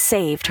 and it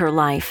saved her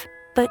life.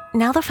 But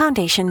now the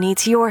foundation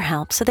needs your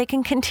help so they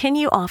can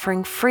continue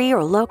offering free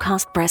or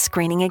low-cost breast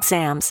screening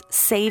exams,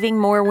 saving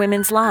more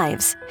women's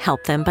lives.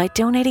 Help them by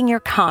donating your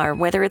car,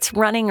 whether it's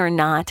running or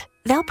not.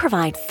 They'll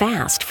provide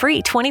fast,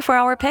 free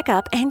 24-hour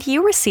pickup, and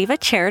you receive a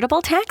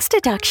charitable tax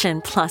deduction,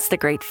 plus the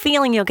great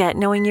feeling you'll get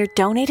knowing your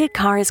donated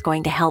car is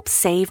going to help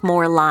save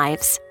more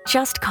lives.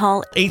 Just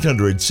call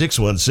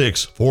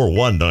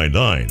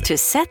 800-616-4199 to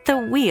set the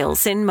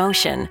wheels in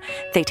motion.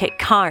 They take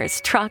cars,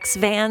 trucks,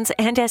 vans,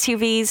 and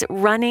SUVs,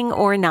 running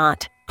or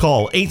not.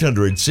 Call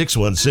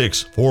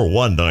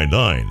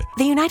 800-616-4199.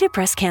 The United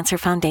Breast Cancer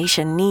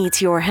Foundation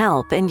needs your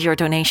help, and your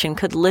donation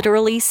could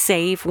literally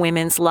save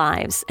women's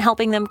lives,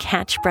 helping them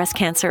catch breast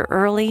cancer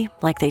early,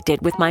 like they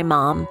did with my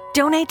mom.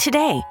 Donate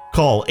today.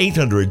 Call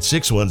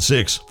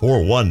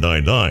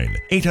 800-616-4199.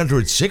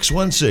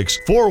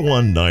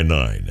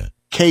 800-616-4199.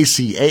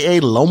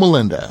 KCAA Loma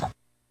Linda.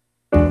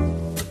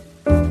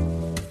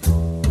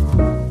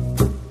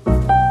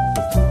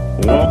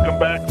 Welcome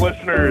back,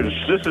 listeners.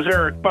 This is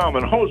Eric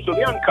Bauman, host of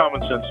the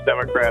Uncommon Sense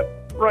Democrat,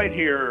 right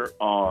here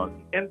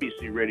on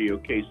NBC Radio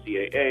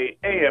KCAA,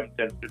 AM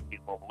 1015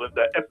 Loma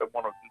Linda, FM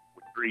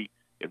 102.3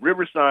 in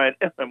Riverside,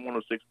 FM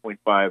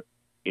 106.5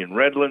 in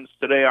Redlands.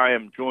 Today I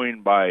am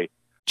joined by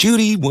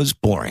Judy was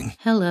boring.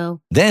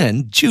 Hello.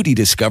 Then Judy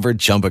discovered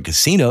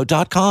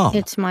ChumbaCasino.com.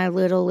 It's my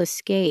little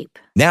escape.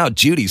 Now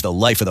Judy's the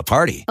life of the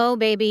party. Oh,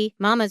 baby,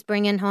 mama's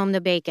bringing home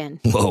the bacon.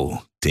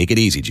 Whoa, take it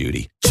easy,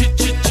 Judy.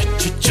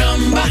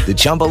 The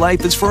Chumba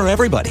life is for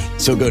everybody.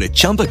 So go to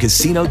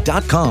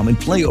ChumbaCasino.com and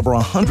play over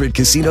 100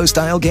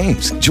 casino-style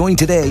games. Join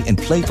today and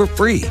play for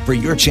free for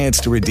your chance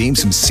to redeem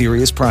some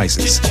serious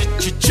prizes.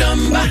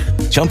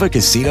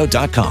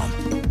 ChumbaCasino.com.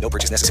 No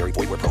purchase necessary.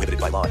 Void where prohibited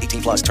by law.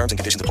 18 plus terms and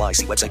conditions apply.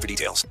 See website for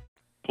details.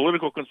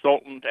 Political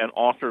consultant and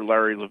author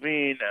Larry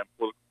Levine and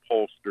political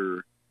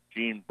pollster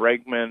Gene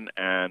Bregman.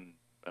 And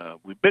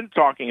we've been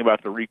talking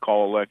about the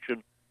recall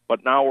election,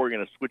 but now we're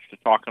going to switch to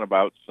talking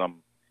about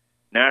some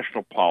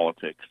national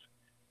politics.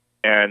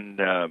 And,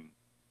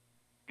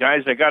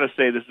 guys, I got to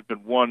say this has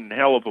been one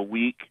hell of a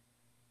week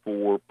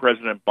for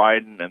President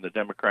Biden and the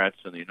Democrats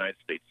in the United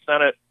States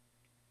Senate.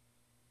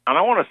 And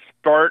I want to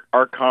start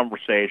our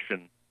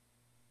conversation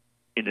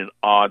in an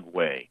odd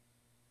way.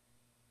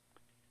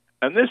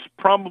 And this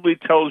probably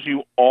tells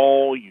you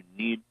all you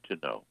need to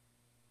know.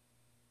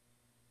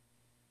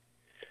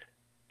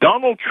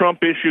 Donald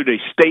Trump issued a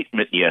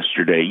statement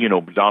yesterday. You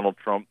know, Donald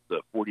Trump,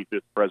 the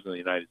 45th president of the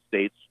United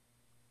States,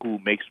 who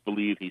makes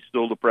believe he's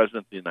still the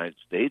president of the United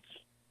States.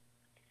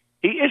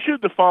 He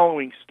issued the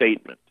following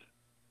statement.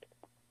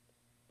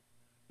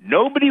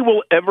 Nobody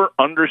will ever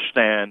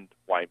understand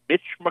why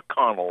Mitch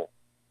McConnell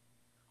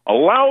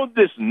allowed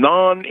this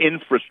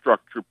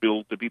non-infrastructure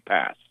bill to be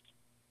passed.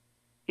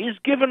 He's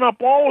given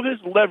up all of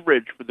his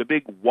leverage for the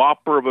big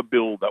whopper of a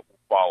bill that will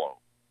follow.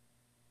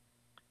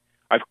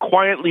 I've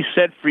quietly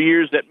said for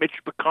years that Mitch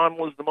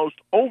McConnell is the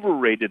most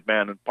overrated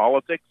man in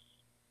politics.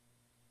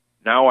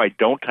 Now I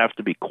don't have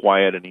to be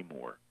quiet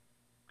anymore.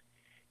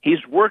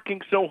 He's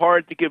working so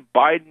hard to give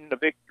Biden a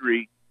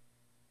victory,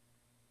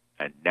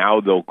 and now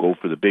they'll go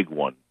for the big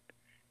one,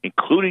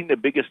 including the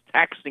biggest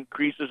tax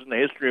increases in the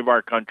history of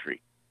our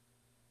country.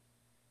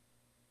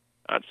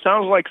 It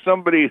sounds like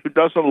somebody who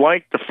doesn't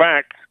like the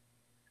fact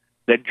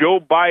that Joe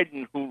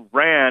Biden, who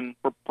ran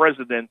for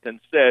president and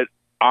said,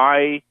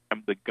 I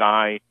am the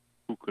guy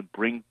who can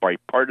bring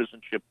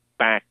bipartisanship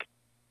back,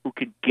 who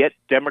can get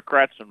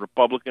Democrats and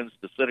Republicans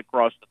to sit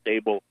across the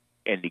table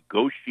and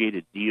negotiate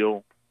a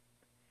deal.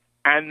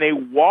 And they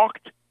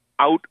walked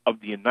out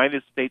of the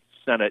United States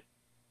Senate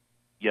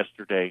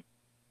yesterday,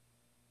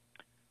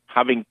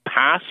 having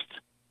passed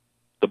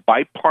the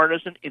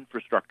bipartisan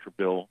infrastructure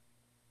bill,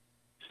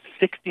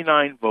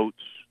 69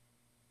 votes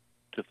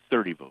to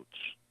 30 votes,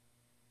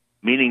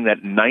 meaning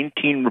that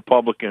 19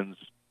 Republicans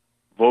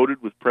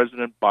voted with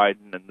President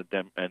Biden and the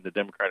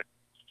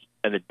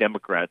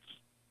Democrats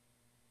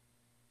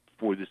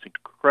for this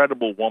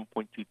incredible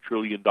 $1.2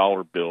 trillion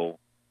bill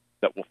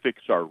that will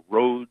fix our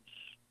roads,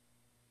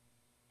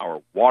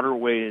 our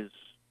waterways,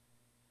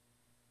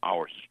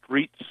 our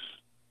streets,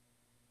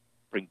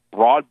 bring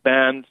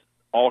broadband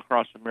all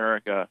across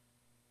America,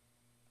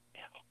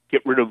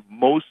 get rid of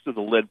most of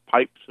the lead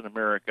pipes in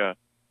America,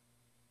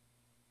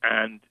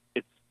 and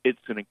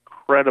it's an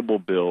incredible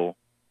bill.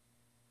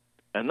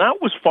 And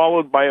that was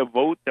followed by a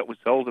vote that was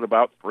held at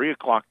about 3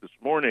 o'clock this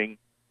morning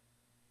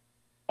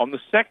on the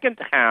second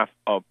half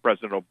of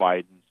President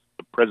Biden's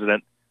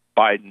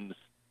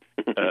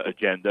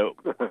agenda.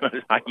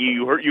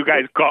 You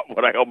guys caught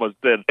what I almost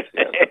did.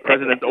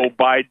 President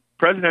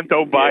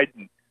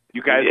O'Biden.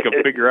 You guys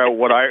can figure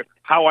out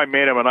how I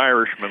made him an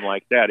Irishman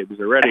like that. He was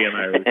already an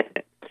Irishman.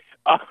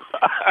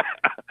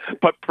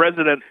 But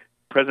President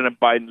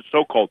Biden's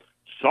so-called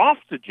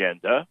soft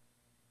agenda,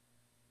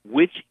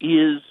 which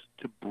is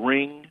to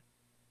bring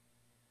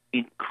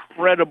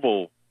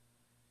incredible,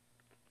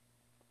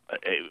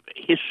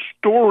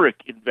 historic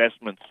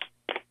investments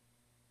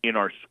in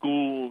our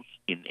schools,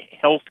 in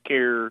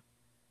healthcare,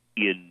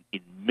 in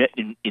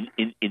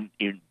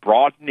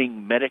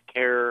broadening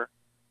Medicare.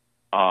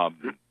 I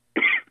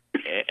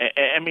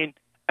mean,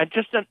 and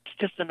just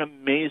an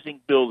amazing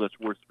bill that's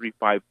worth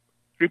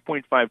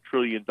 $3.5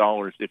 trillion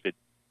if it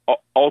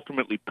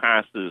ultimately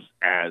passes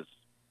as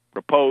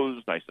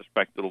proposed. I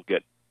suspect it'll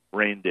get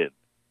reined in.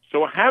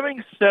 So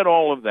having said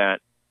all of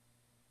that,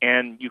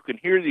 and you can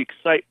hear the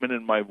excitement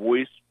in my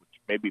voice,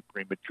 which may be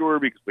premature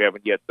because we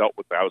haven't yet dealt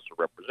with the House of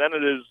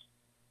Representatives.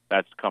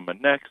 That's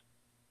coming next.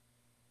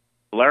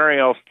 Larry,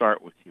 I'll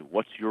start with you.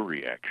 What's your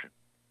reaction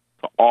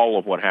to all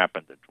of what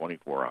happened in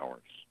 24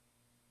 hours?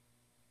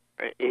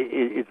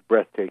 It's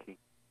breathtaking.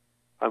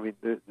 I mean,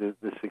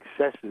 the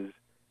successes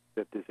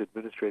that this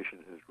administration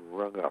has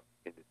rung up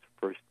in its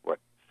first,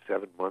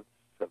 7+ months,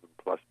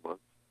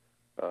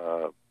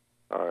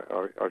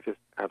 are just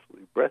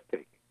absolutely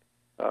breathtaking.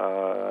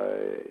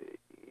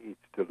 It's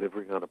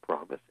delivering on a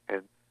promise,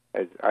 and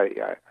as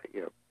I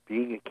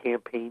being a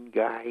campaign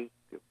guy,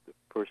 the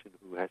person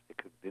who has to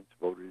convince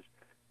voters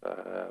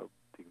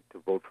to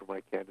vote for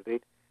my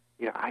candidate,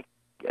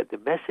 the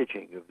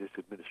messaging of this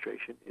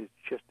administration is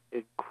just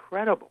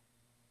incredible.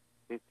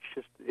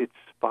 It's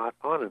spot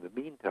on. In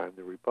the meantime,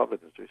 the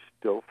Republicans are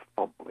still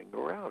fumbling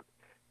around.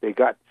 They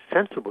got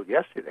sensible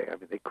yesterday. I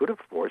mean, they could have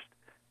forced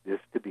this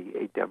to be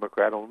a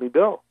Democrat-only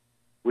bill,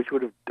 which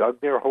would have dug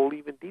their hole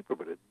even deeper.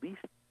 But at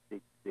least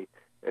they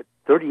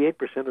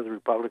 38% of the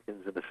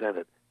Republicans in the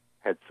Senate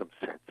had some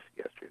sense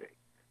yesterday.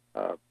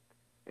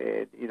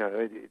 And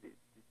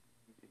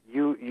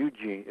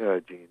Gene,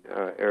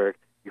 Eric,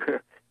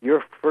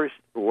 your first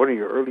one of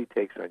your early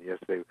takes on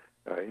yesterday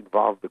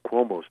involved the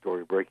Cuomo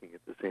story breaking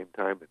at the same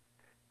time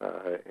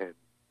and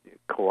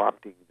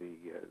co-opting the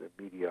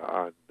media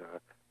on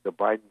the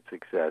Biden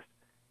success.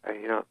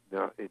 No,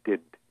 it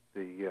didn't.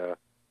 The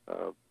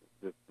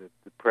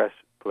press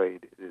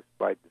played this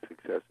Biden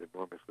success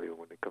enormously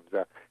when it comes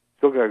out.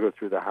 Still got to go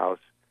through the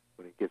House.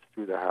 When it gets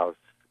through the House,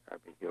 I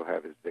mean, he'll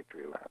have his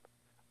victory lap.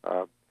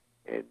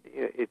 And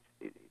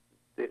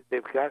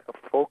they've got a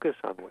focus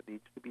on what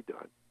needs to be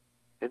done,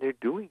 and they're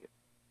doing it.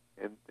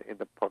 And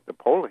the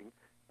polling,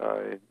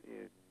 the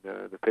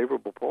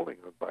favorable polling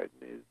on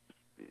Biden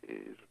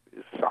is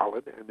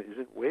solid and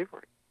isn't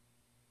wavering.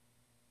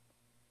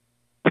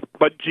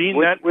 But Gene,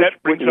 that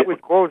brings up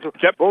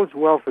bodes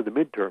well for the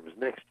midterms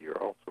next year,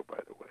 also, by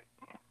the way.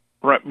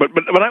 Right,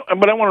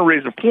 but I want to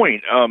raise a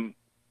point.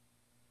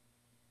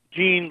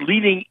 Gene,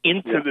 leading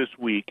into this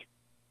week,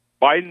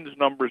 Biden's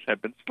numbers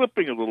have been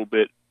slipping a little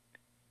bit,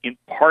 in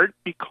part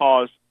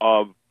because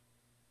of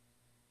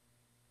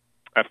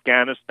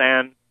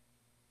Afghanistan,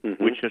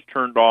 which has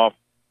turned off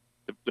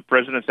the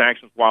president's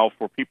actions, while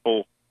for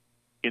people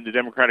in the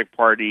Democratic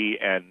Party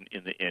and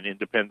in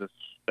independents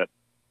that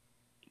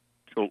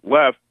tilt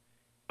left,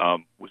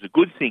 was a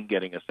good thing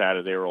getting us out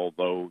of there,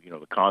 although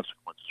the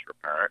consequences are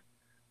apparent.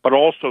 But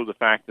also the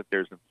fact that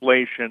there's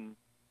inflation,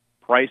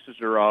 prices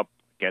are up.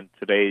 Again,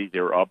 today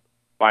they're up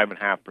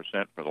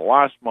 5.5% for the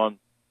last month.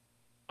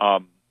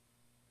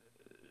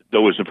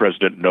 Though, as the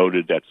president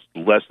noted, that's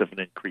less of an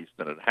increase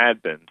than it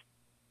had been.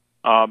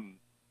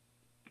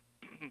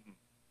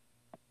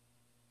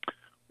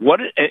 What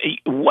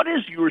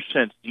is your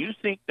sense? Do you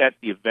think that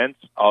the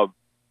events of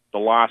the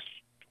last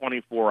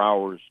 24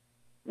 hours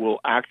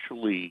will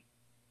actually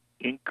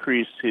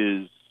increase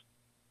his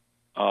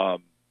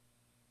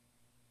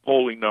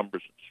polling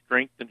numbers,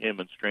 strengthen him,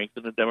 and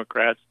strengthen the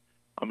Democrats?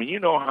 I mean, you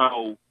know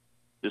how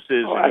this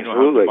is, and you know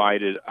how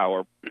divided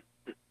our...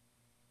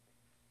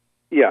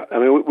 Yeah, I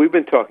mean, we've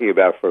been talking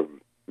about for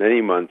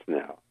many months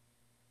now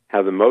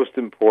how the most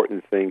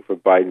important thing for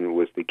Biden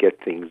was to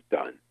get things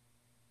done.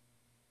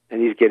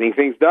 And he's getting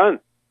things done.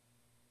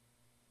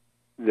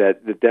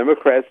 That the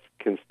Democrats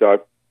can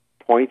start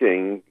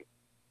pointing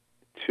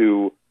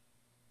to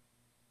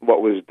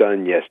what was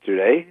done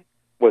yesterday,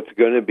 what's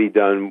going to be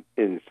done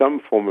in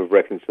some form of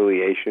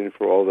reconciliation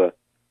for all the,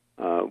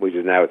 which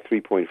is now at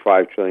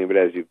 $3.5 trillion, but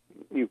as you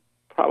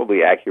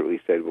probably accurately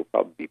said, will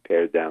probably be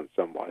pared down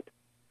somewhat.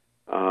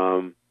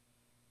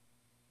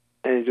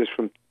 And just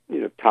from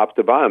top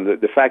to bottom,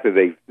 the fact that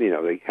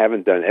they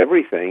haven't done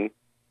everything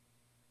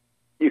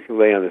you can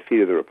lay on the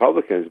feet of the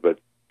Republicans, but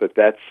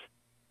that's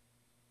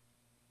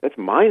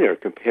minor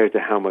compared to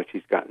how much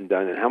he's gotten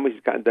done, and how much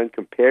he's gotten done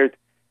compared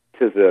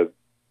to the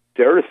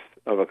dearth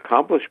of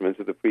accomplishments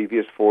of the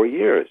previous 4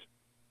 years,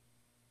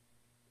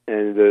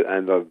 and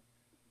the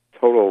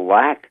total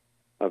lack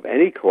of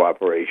any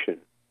cooperation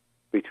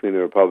between the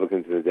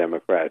Republicans and the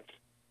Democrats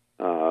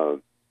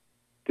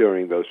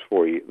during those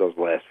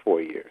last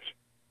 4 years.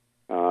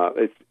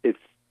 It's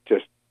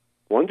just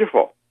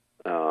wonderful,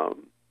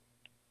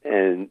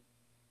 and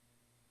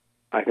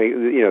I think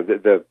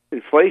the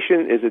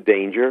inflation is a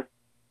danger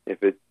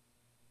if it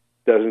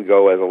doesn't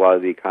go as a lot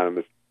of the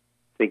economists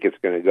think it's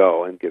going to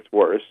go and gets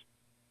worse.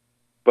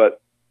 But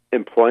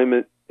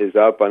employment is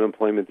up,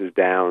 unemployment is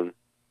down,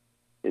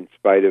 in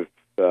spite of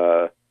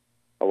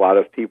a lot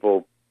of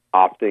people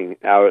opting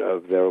out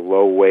of their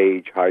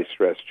low-wage,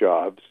 high-stress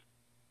jobs.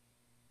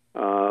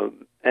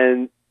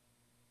 And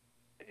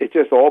it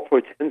just all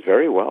portends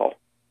very well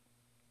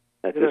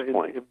at this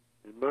point. In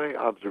my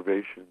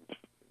observations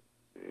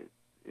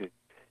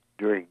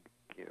during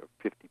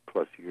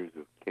 50-plus years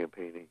of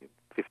campaigning and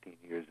 15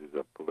 years as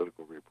a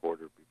political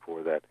reporter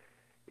before that,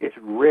 it's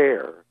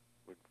rare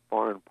when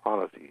foreign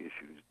policy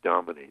issues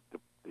dominate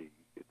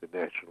the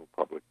national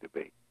public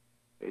debate.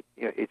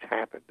 It's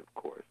happened, of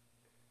course,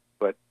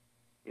 but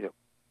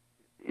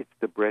it's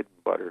the bread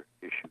and butter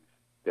issues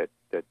that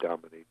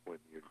dominate when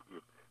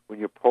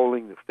you're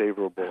polling the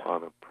favorable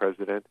on a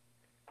president.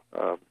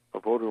 A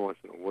voter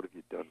wants to know, what have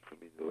you done for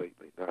me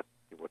lately, not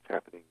what's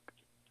happening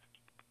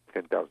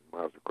 10,000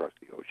 miles across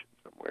the ocean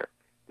somewhere.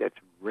 That's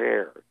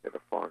rare that a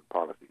foreign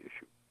policy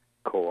issue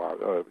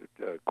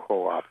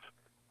co-ops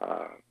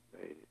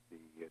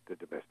the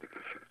domestic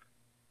issues.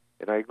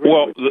 And I agree.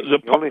 Well,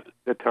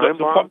 the time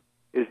bomb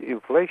is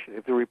inflation.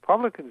 If the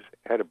Republicans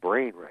had a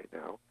brain right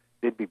now,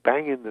 they'd be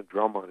banging the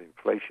drum on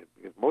inflation,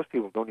 because most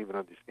people don't even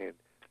understand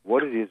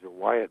what it is or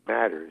why it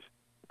matters,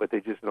 but they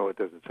just know it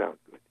doesn't sound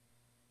good.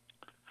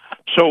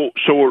 So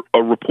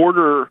a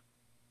reporter,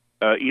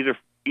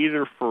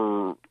 either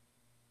for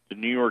the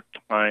New York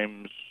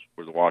Times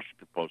or the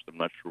Washington Post, I'm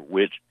not sure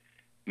which,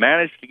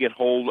 managed to get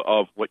hold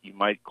of what you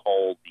might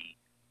call the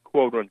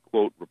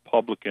quote-unquote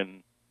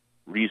Republican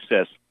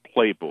recess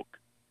playbook.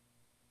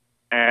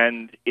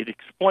 And it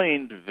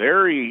explained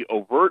very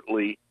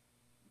overtly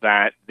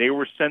that they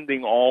were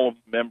sending all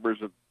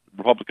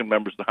Republican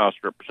members of the House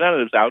of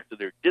Representatives out to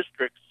their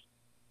districts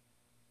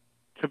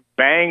to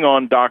bang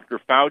on Dr.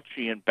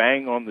 Fauci and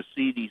bang on the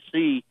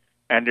CDC.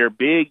 And their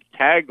big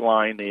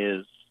tagline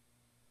is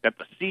that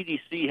the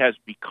CDC has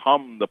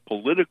become the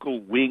political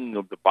wing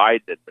of the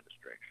Biden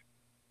administration.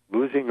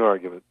 Losing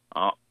argument.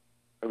 I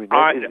mean,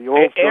 that is the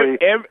old story.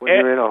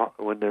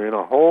 When they're in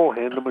a hole,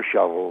 hand them a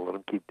shovel, let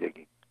them keep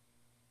digging.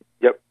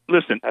 Yep.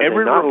 Listen,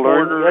 every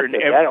reporter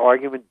that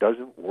argument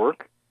doesn't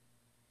work,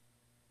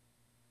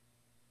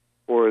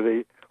 or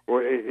is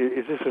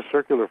this a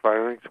circular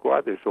firing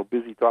squad? They're so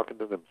busy talking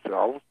to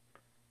themselves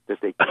that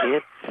they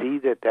can't see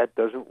that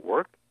doesn't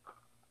work.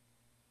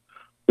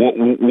 Well,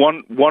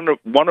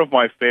 one of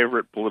my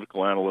favorite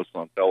political analysts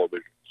on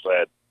television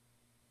said,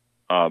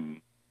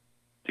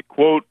 to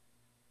quote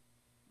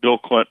Bill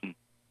Clinton,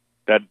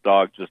 "That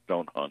dog just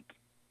don't hunt."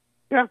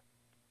 Yeah,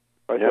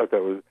 I thought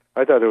it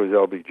was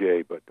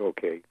LBJ, but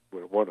okay,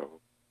 we're one of them.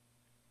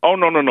 Oh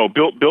no!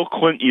 Bill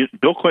Clinton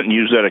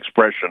used that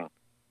expression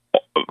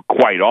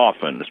quite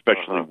often,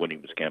 especially when he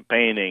was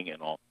campaigning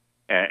and all.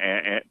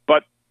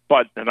 But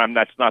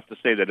that's not to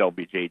say that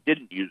LBJ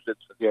didn't use it,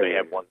 since they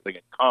had one thing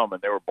in common: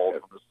 they were both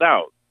from the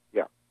South.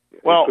 Yeah.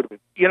 Well,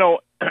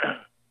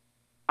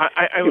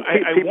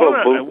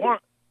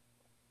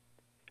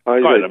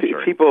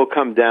 people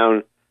come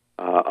down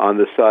on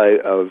the side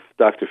of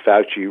Dr.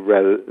 Fauci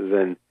rather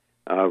than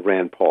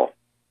Rand Paul.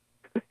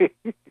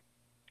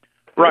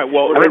 Right.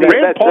 Well,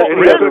 Rand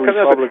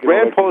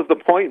Paul is the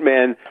point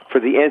man for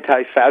the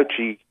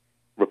anti-Fauci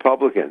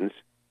Republicans,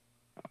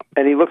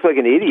 and he looks like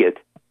an idiot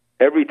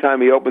every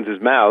time he opens his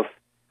mouth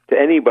to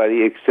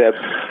anybody except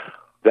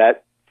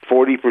that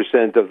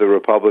 40% of the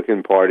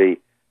Republican Party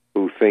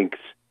who thinks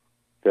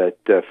that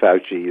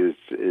Fauci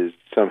is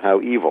somehow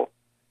evil,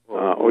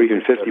 or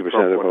even 50% of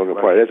the Republican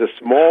Party. That's a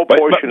small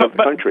portion of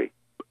the country.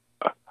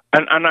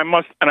 And I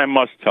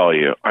must tell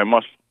you,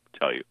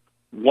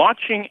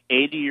 watching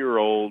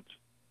 80-year-old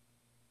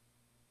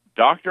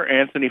Dr.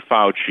 Anthony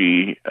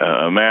Fauci,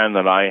 a man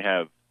that I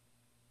have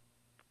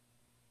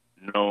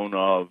known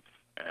of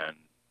and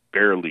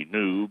barely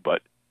knew,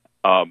 but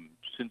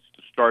since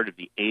the start of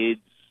the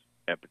AIDS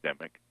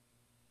epidemic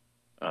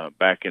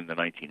back in the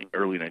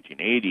early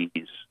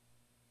 1980s,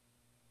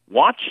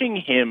 watching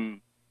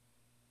him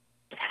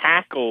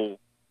tackle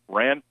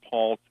Rand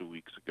Paul 2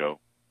 weeks ago,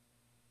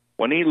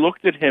 when he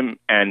looked at him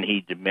and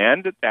he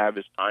demanded to have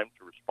his time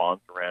to respond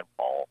to Rand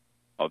Paul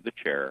of the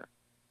chair,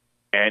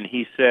 and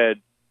he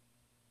said,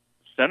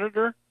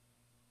 "Senator,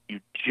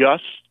 you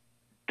just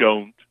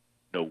don't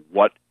know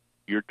what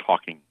you're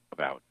talking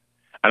about.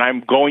 And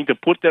I'm going to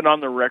put that on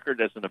the record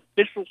as an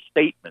official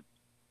statement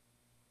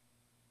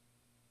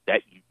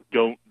that you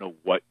don't know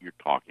what you're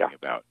talking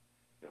about."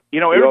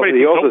 everybody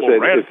He thinks, also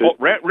said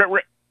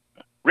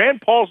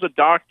Rand Paul's a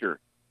doctor.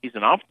 He's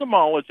an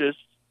ophthalmologist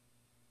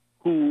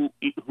who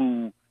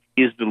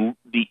is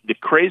the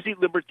crazy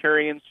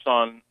libertarian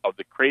son of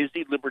the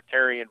crazy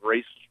libertarian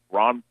racist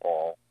Ron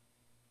Paul,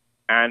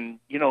 and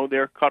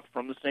they're cut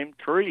from the same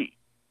tree.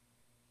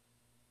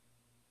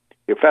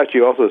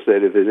 Fauci also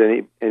said, if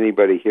there's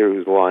anybody here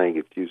who's lying,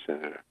 it's you,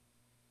 Senator.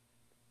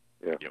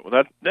 Yeah.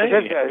 Well,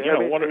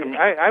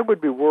 I would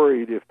be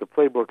worried if the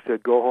playbook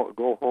said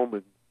go home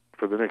and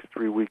for the next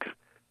 3 weeks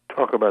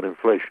talk about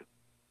inflation.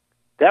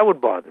 That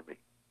would bother me.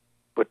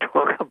 But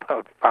talk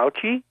about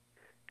Fauci,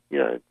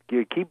 you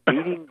keep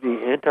beating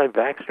the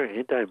anti-vaxxer,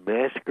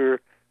 anti-masker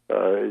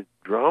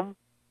drum.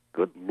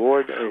 Good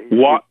Lord!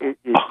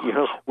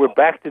 We're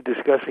back to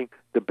discussing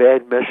the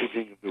bad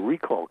messaging of the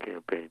recall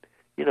campaign.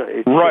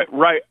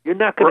 Right. You're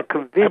not going to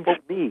convince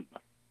me,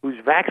 who's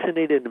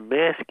vaccinated and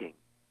masking,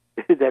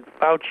 that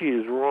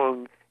Fauci is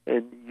wrong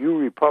and you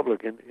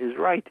Republican is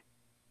right.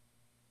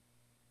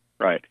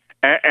 Right,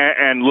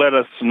 and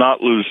let's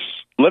not lose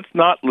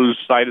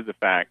sight of the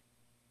fact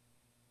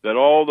that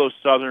all those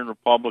Southern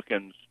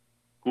Republicans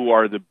who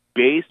are the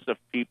base of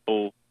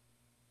people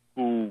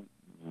who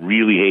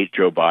really hate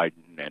Joe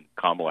Biden and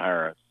Kamala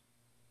Harris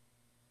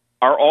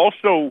are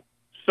also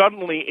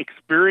suddenly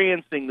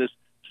experiencing this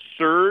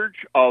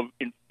surge of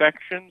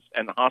infections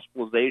and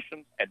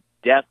hospitalizations and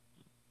deaths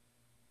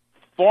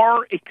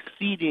far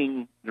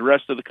exceeding the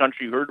rest of the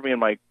country. You heard me in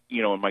my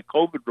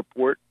COVID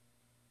report.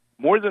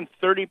 More than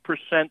 30%,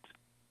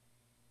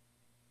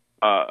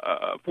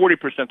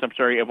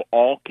 40%, of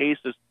all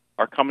cases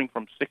are coming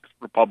from 6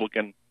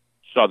 Republican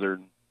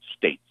Southern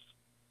states.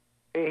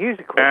 Hey, here's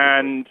a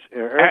question.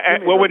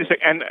 Wait a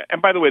second.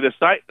 And by the way, the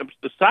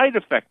side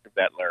effect of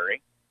that,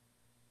 Larry,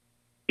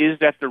 is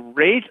that the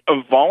rate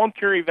of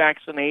voluntary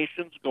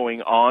vaccinations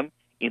going on,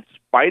 in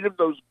spite of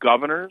those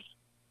governors,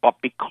 but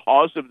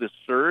because of the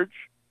surge,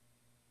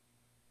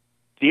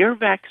 their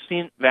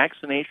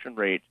vaccination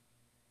rate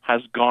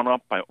has gone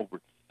up by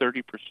over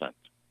 30%.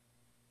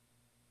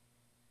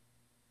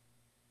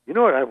 You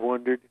know what I've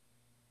wondered?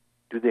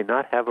 Do they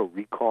not have a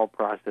recall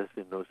process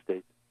in those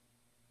states?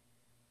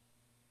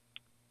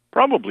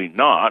 Probably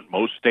not.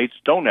 Most states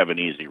don't have an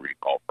easy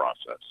recall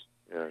process.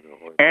 Yeah, I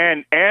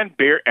know. And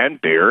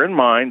bear in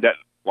mind that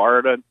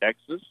Florida and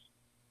Texas,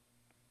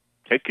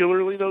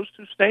 particularly those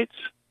 2 states,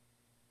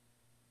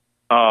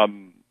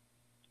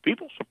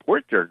 people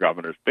support their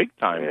governors big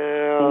time.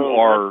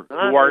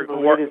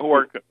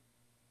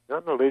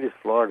 Not in the latest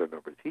Florida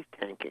numbers. He's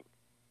tanking.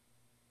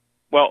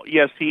 Well,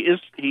 yes, he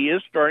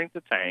is starting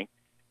to tank,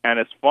 and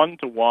it's fun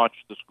to watch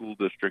the school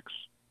districts,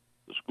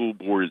 the school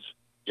boards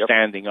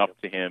standing up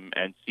to him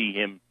and see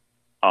him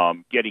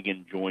getting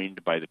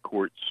enjoined by the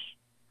courts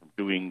from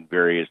doing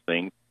various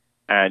things.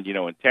 And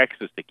in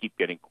Texas, they keep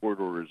getting court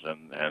orders,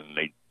 and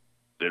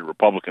the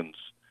Republicans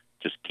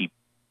just keep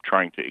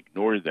trying to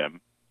ignore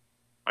them.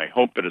 I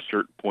hope at a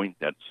certain point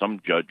that some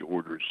judge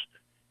orders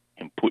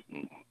him put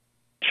in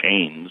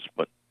chains,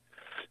 but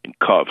in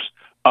cuffs.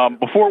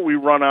 Before we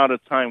run out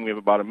of time, we have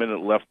about a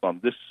minute left on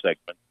this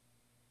segment,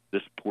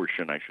 this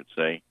portion, I should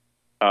say.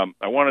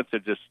 I wanted to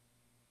just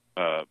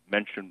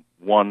mention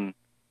one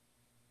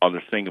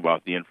other thing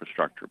about the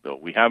infrastructure bill.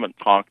 We haven't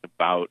talked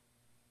about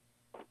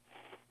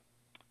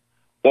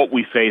what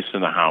we face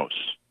in the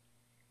House.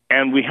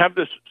 And we have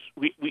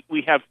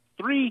we have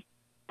 3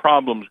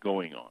 problems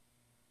going on.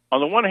 On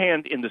the one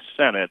hand, in the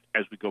Senate,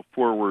 as we go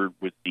forward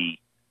with the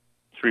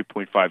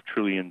 $3.5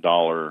 trillion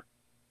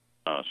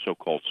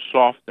so-called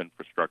soft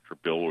infrastructure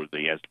bill, or as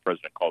the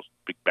president calls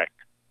it,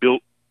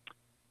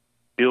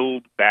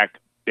 Build Back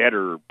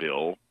Better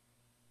bill.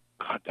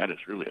 God, that is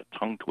really a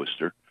tongue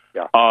twister.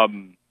 Yeah.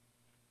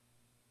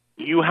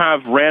 You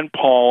have Rand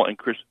Paul and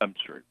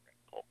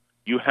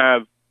You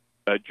have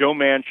Joe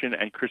Manchin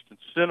and Kristen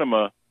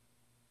Sinema,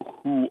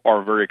 who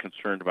are very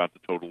concerned about the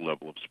total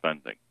level of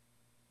spending.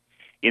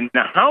 In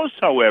the House,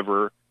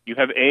 however, you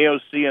have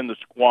AOC and the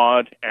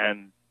Squad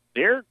and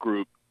their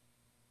group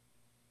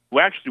who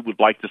actually would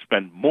like to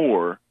spend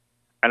more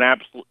and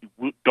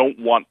absolutely don't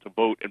want to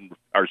vote and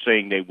are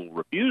saying they will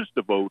refuse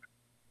to vote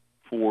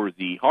for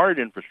the hard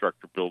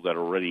infrastructure bill that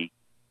already,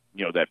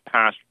 that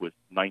passed with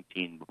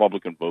 19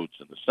 Republican votes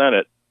in the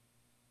Senate.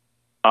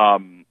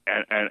 And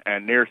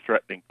they're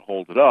threatening to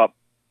hold it up.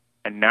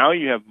 And now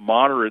you have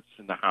moderates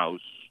in the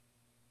House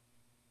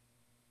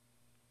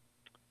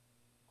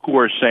who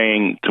are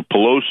saying to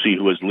Pelosi,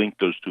 who has linked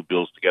those 2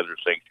 bills together,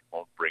 saying she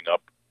won't bring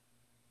up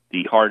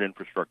the hard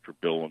infrastructure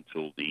bill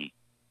until the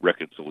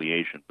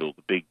reconciliation bill,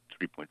 the big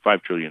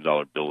 $3.5 trillion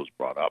bill, is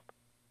brought up.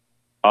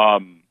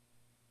 And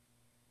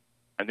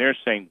they're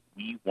saying,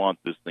 we want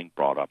this thing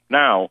brought up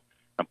now.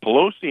 And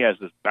Pelosi has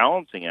this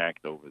balancing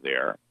act over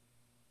there.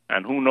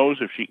 And who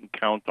knows if she can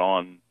count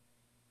on,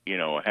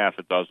 a half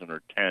a dozen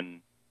or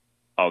 10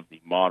 of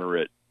the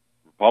moderate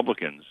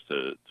Republicans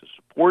to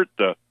support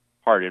the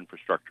hard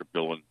infrastructure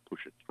bill and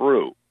push it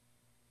through.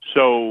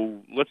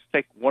 So let's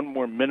take one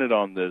more minute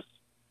on this.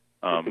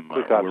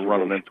 We're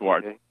running into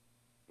our...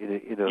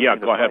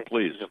 Go ahead,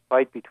 please. In a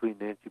fight between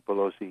Nancy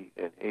Pelosi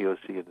and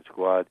AOC and the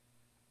Squad,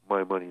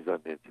 my money's on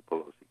Nancy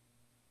Pelosi.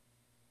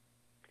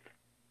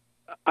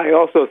 I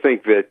also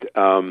think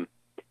that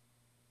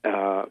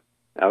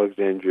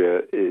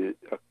Alexandria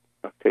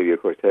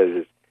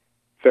Ocasio-Cortez is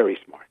very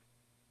smart.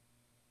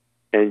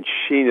 And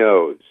she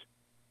knows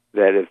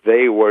that if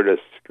they were to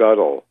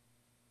scuttle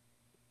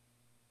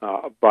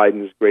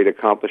Biden's great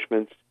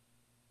accomplishments,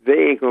 they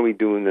ain't going to be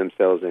doing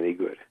themselves any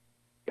good.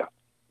 Yeah,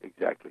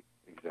 exactly.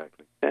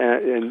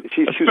 And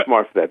she's too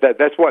smart for that.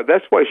 That's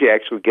why she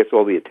actually gets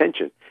all the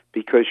attention,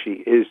 because she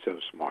is so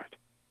smart.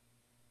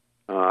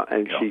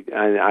 And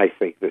I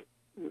think that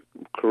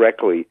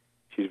correctly,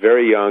 she's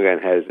very young and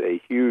has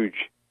a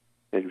huge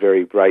and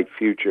very bright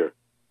future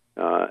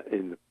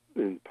in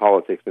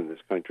politics in this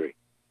country,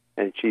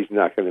 and she's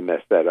not going to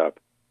mess that up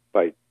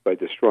by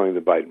destroying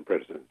the Biden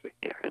presidency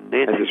and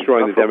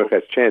destroying the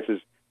Democrats'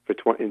 chances in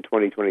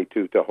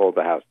 2022 to hold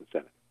the House and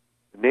Senate.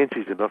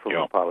 Nancy's enough of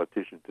a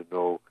politician to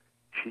know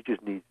she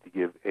just needs to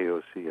give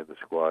AOC and the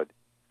Squad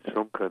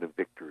some kind of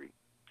victory,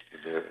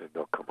 and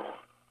they'll come on.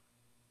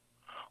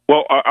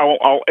 Well,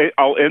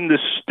 I'll end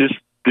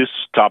this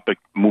topic,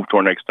 move to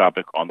our next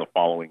topic on the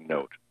following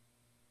note.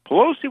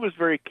 Pelosi was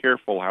very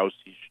careful how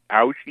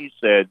she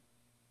said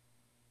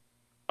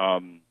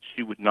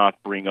she would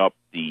not bring up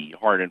the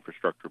hard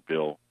infrastructure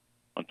bill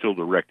until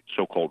the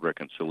so-called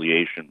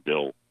reconciliation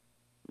bill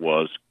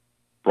was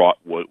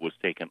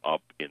taken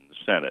up in the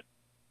Senate.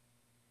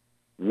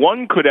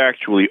 One could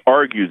actually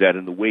argue that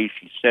in the way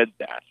she said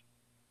that,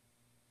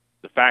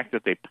 the fact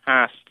that they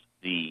passed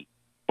the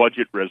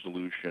budget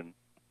resolution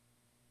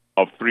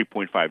of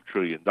 $3.5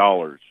 trillion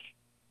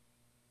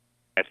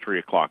at 3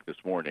 o'clock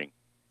this morning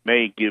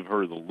may give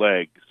her the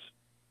legs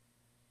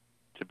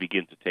to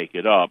begin to take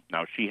it up.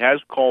 Now, she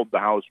has called the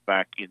House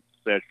back into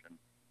session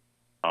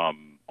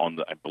on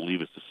I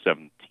believe it's the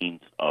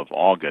 17th of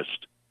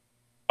August,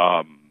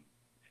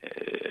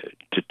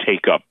 to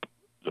take up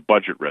the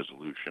budget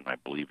resolution, I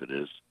believe it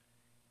is.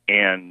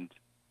 And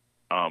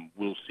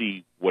we'll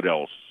see what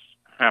else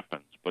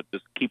happens, but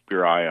just keep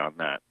your eye on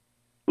that.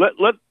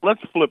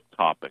 Let's flip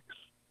topics.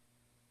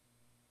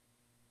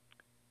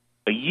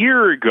 A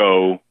year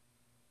ago,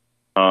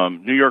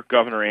 New York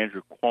Governor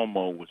Andrew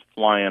Cuomo was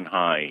flying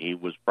high. He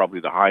was probably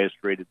the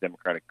highest-rated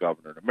Democratic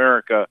governor in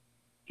America.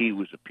 He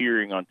was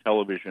appearing on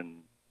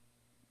television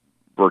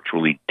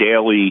virtually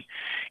daily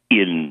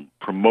in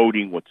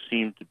promoting what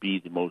seemed to be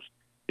the most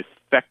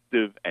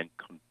effective and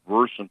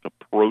conversant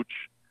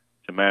approach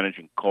to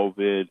managing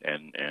COVID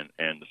and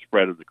the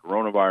spread of the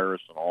coronavirus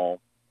and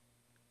all.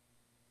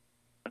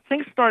 And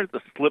things started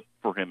to slip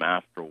for him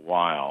after a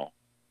while.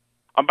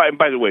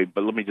 By the way,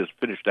 but let me just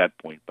finish that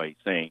point by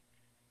saying,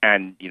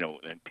 and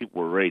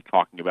people were already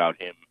talking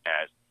about him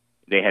as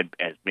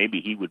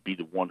maybe he would be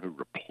the one who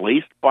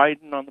replaced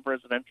Biden on the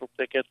presidential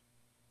ticket,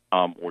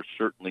 or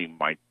certainly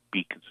might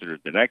be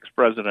considered the next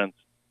president.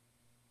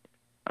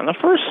 And the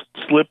first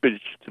slippage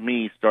to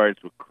me started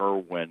to occur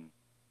when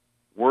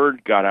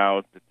word got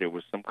out that there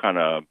was some kind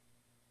of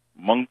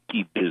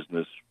monkey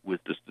business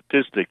with the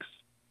statistics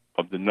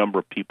of the number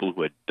of people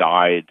who had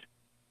died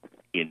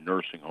in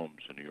nursing homes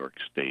in New York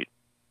State.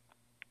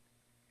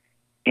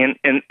 And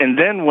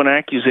then when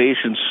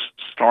accusations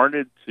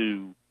started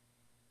to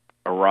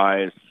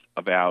arise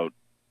about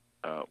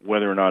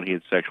whether or not he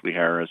had sexually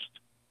harassed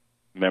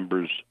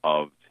members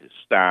of his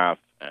staff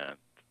and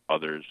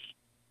others,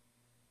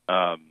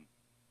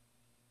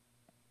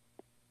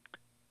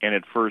 and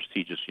at first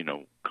he just,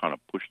 kind of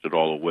pushed it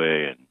all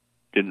away and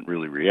didn't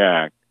really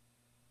react.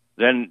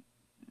 Then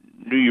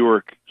New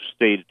York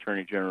State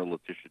Attorney General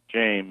Letitia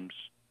James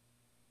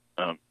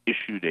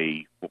issued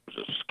a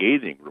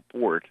scathing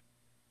report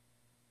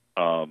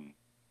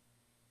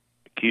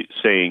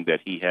saying that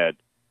he had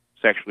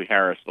sexually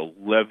harassed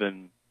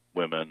 11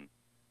 women,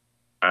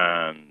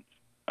 and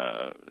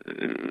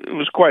it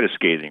was quite a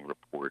scathing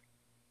report.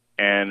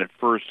 And at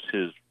first,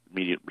 his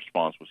immediate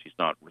response was he's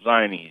not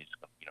resigning. He's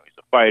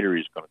a fighter.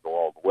 He's going to go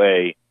all the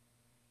way.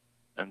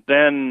 And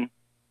then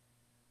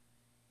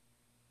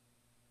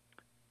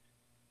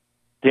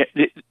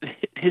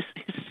his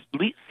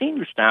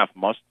senior staff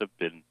must have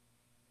been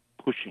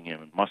pushing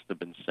him and must have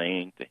been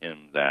saying to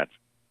him that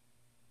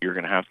you're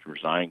going to have to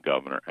resign,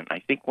 Governor. And I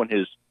think when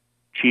his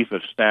chief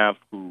of staff,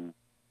 who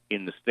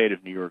in the state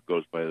of New York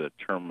goes by the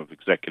term of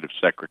executive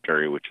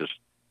secretary, which is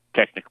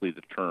technically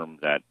the term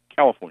that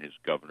California's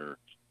governor's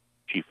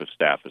chief of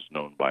staff is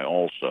known by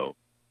also,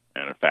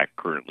 and in fact,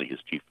 currently his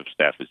chief of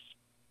staff is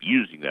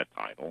using that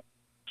title,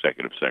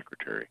 executive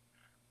secretary.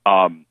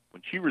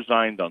 When she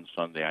resigned on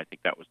Sunday, I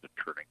think that was the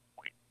turning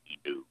point. He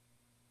knew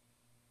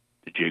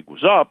the jig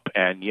was up,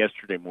 and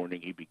yesterday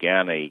morning he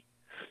began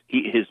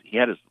he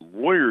had his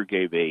lawyer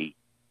gave a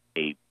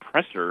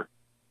presser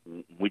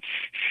which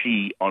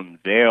she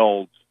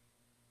unveiled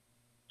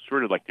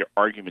sort of like their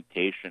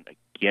argumentation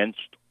against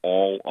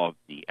all of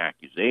the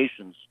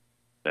accusations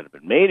that have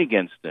been made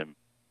against him.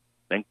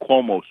 Then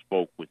Cuomo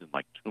spoke within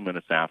like 2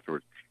 minutes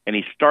afterwards, and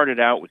he started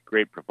out with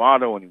great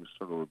bravado, and he was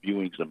sort of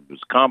reviewing some of his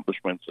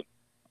accomplishments. And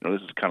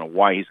this is kind of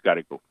why he's got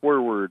to go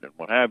forward and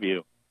what have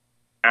you.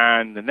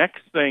 And the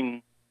next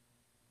thing,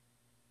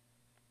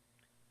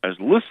 I was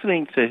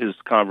listening to his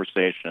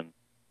conversation,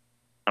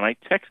 and I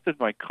texted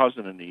my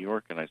cousin in New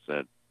York, and I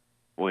said,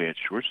 boy, it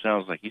sure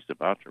sounds like he's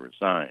about to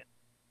resign.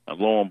 And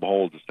lo and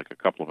behold, just like a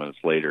couple of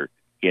minutes later,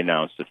 he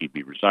announced that he'd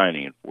be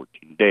resigning in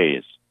 14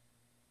 days.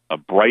 A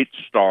bright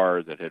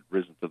star that had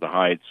risen to the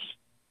heights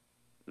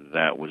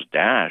that was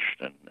dashed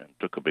and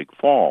took a big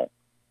fall.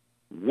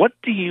 What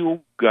do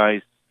you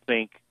guys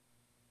think,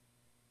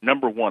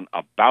 number one,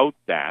 about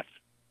that?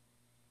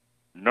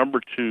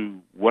 Number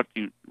two, what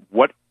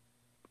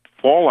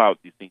fallout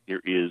do you think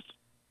there is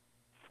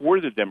for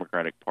the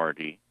Democratic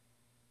Party?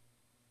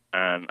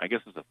 And I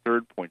guess as a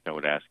third point I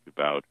would ask you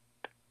about,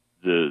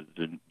 the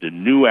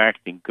new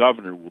acting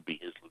governor will be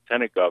his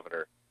lieutenant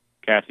governor,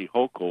 Kathy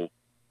Hochul,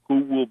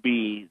 who will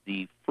be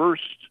the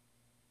first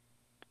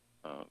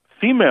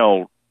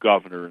female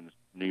governor in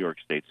New York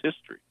State's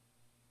history.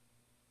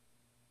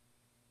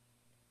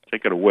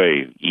 Take it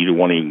away. Either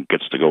one of you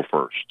gets to go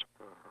first.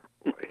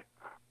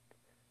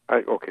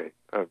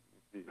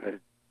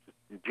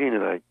 Gene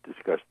and I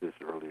discussed this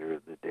earlier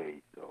in the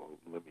day, so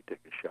let me take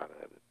a shot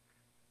at it.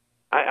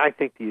 I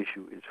think the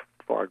issue is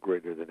far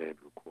greater than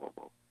Andrew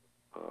Cuomo.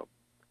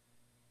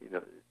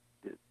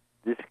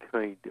 This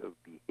kind of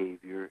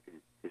behavior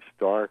is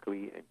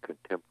historically and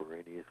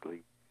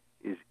contemporaneously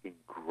is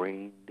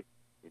ingrained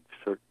in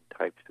certain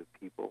types of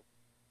people.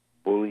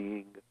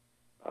 Bullying,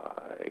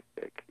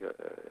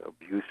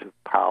 abuse of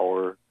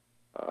power,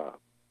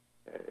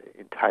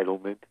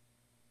 entitlement.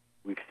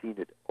 We've seen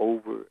it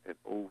over and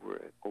over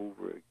and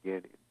over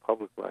again in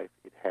public life.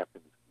 It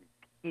happens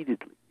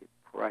repeatedly in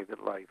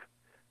private life.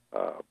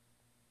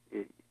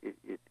 It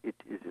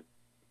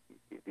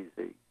is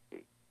a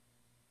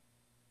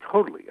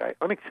totally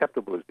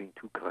unacceptable as being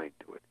too kind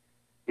to it.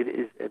 It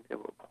is an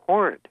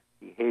abhorrent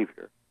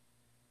behavior,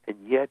 and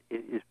yet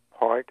it is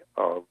part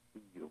of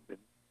the human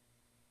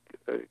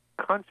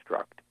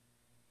construct.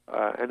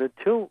 And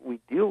until we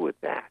deal with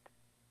that,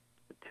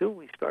 until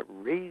we start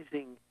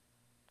raising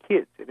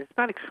kids, and it's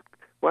not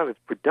while it's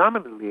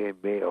predominantly a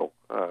male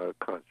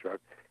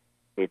construct,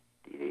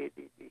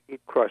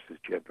 it crosses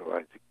gender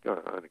lines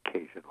on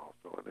occasion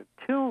also. And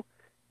until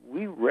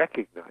we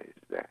recognize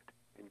that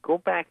and go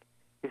back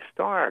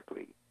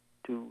historically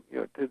to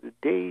the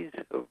days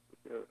of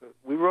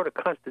we wrote a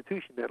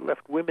constitution that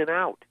left women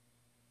out.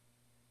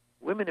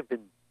 Women have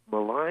been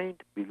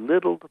maligned,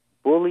 belittled,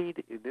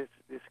 bullied in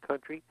this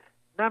country,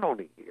 not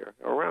only here,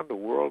 around the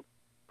world,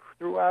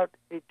 throughout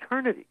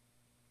eternity.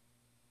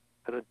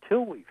 And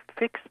until we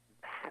fix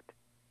that,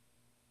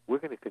 we're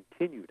going to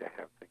continue to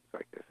have things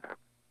like this happen.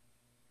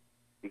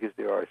 Because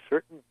there are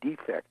certain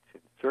defects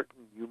in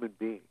certain human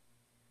beings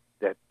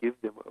that give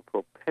them a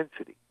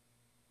propensity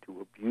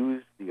to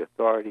abuse the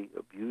authority,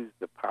 abuse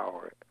the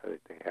power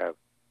that they have,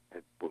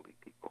 and bully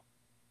people.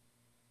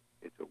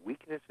 It's a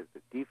weakness, it's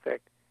a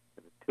defect,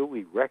 and until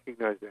we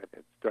recognize that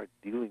and start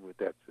dealing with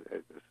that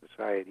as a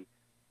society,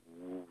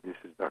 this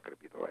is not going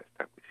to be the last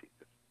time we see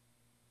this.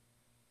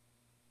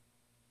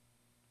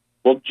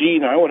 Well,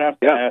 Gene, I would have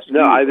to ask you.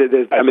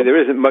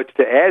 There isn't much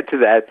to add to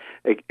that,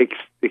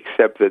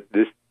 except that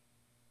this,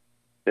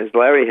 as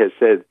Larry has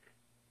said,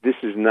 this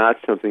is not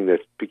something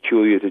that's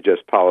peculiar to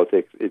just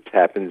politics. It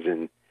happens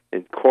in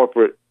the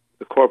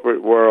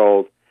corporate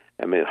world.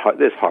 I mean,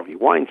 this Harvey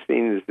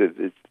Weinstein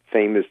is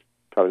famous,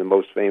 probably the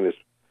most famous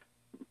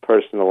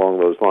person along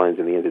those lines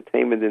in the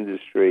entertainment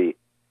industry.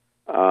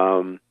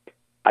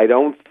 I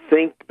don't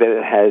think that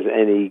it has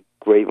any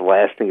great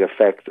lasting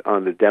effect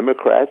on the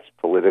Democrats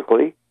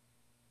politically.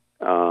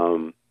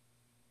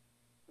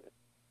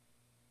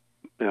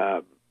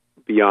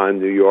 Beyond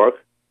New York,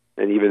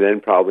 and even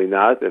then probably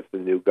not if the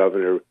new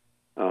governor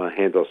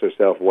handles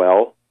herself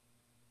well.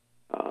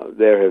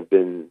 There have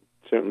been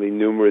certainly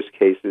numerous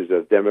cases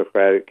of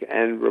Democratic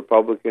and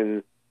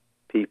Republican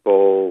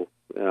people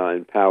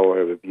in power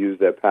have abused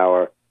their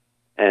power,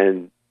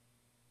 and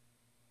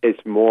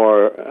it's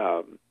more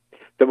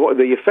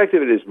the effect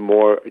of it is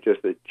more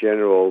just a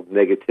general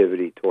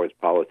negativity towards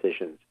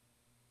politicians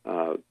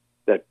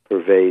that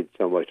pervades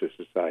so much of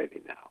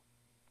society now,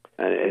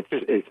 and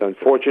it's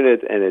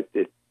unfortunate, and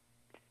it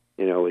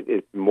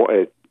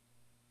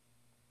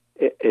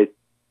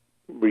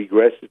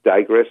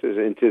digresses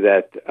into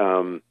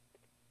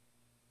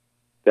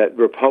that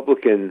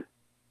Republican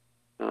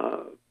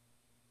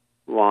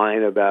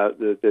line about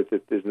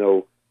that there's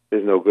no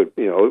good.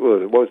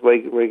 What was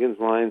Reagan's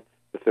line?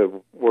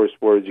 The worst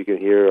words you can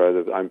hear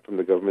are "I'm from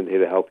the government here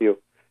to help you."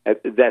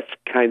 That's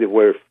kind of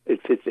where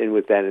it fits in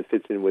with that, and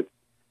fits in with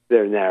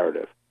their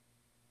narrative.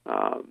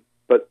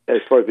 But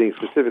as far as being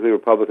specifically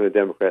Republican or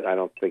Democrat, I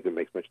don't think it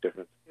makes much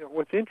difference.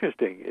 What's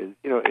interesting is,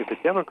 if a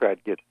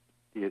Democrat gets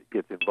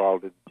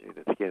involved in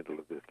a scandal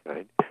of this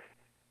kind,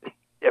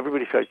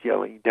 everybody starts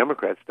yelling.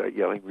 Democrats start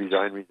yelling,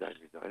 "Resign, resign,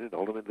 resign," and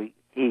ultimately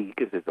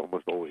because it's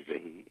almost always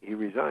he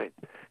resigns.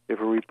 If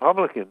a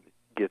Republican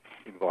gets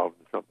involved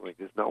in something like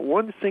this, not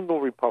one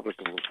single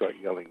Republican will start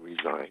yelling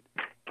resign.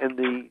 And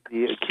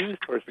the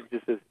accused person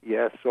just says,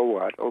 yeah, so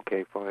what?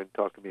 Okay, fine,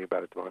 talk to me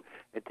about it tomorrow.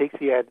 And takes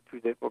the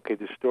attitude that, okay,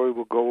 the story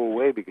will go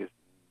away because,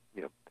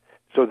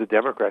 so the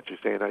Democrats are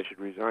saying I should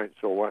resign.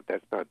 So what?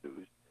 That's not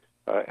news.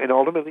 And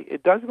ultimately,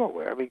 it does go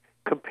away. I mean,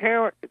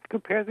 compare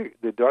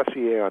the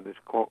dossier on this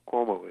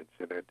Cuomo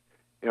incident,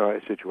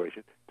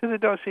 situation, to the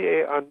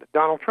dossier on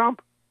Donald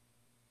Trump.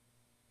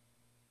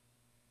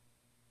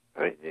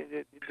 I mean,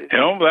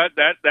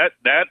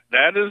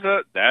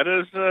 that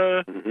is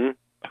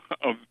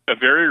a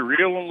very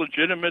real and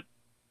legitimate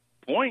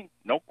point.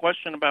 No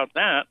question about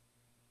that.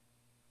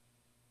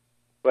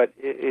 But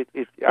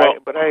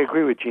I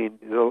agree with Gene.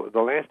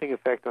 The lasting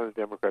effect on the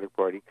Democratic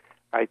Party,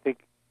 I think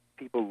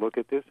people look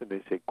at this and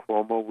they say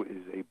Cuomo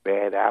is a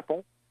bad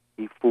apple.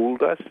 He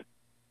fooled us.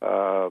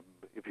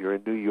 If you're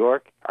in New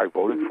York, I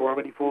voted for him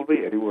and he fooled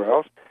me. Anywhere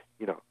else,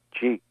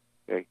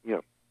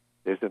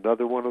 there's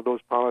another one of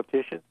those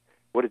politicians.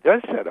 What it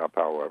does set up,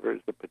 however,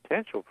 is the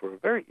potential for a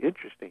very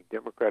interesting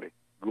Democratic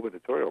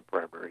gubernatorial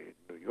primary in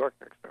New York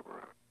next time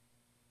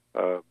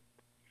around.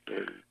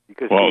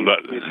 Because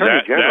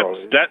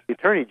the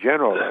Attorney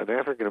General, an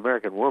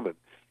African-American woman,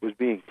 was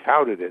being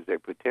touted as a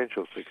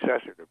potential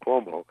successor to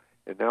Cuomo,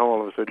 and now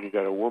all of a sudden you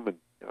got a woman,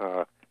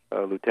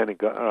 Lieutenant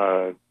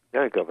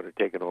Governor,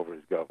 taking over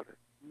as governor.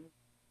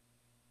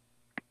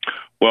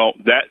 Well,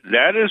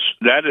 that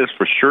is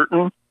for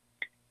certain,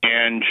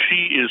 and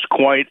she is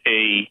quite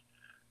a,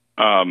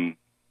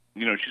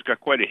 she's got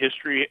quite a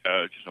history.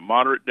 She's a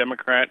moderate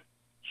Democrat,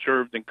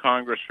 served in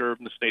Congress, served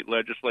in the state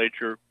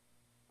legislature,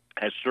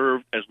 has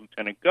served as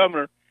lieutenant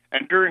governor,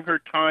 and during her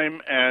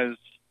time as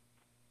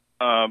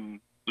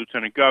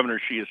lieutenant governor,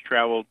 she has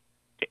traveled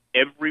to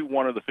every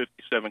one of the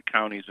 57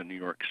 counties in New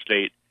York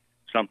State,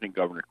 something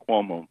Governor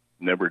Cuomo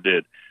never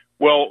did.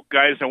 Well,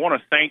 guys, I want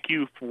to thank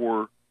you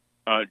for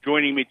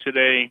joining me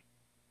today.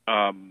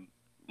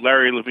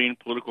 Larry Levine,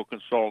 political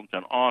consultant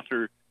and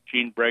author,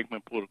 Gene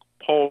Bregman, political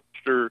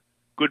pollster,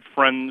 good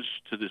friends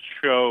to this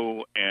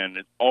show, and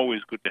it's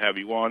always good to have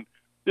you on.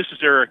 This is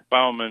Eric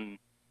Bauman,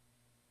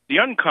 the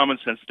Uncommon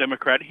Sense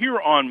Democrat, here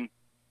on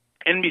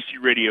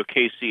NBC Radio,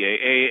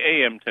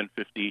 KCAA, AM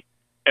 1050,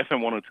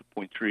 FM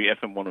 102.3,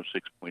 FM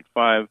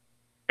 106.5.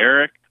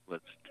 Eric,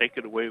 let's take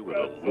it away with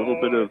a little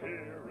bit of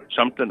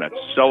something that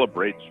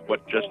celebrates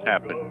what just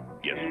happened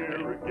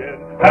yesterday.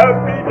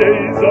 Happy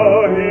days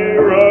are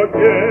here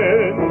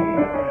again.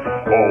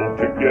 All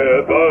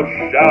together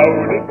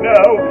shout it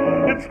now.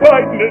 It's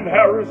Biden and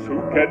Harris who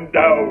can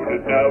doubt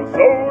it now.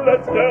 So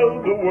let's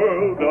tell the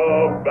world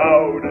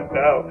about it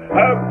now.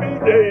 Happy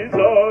days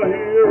are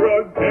here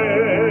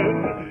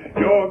again.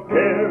 Your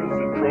cares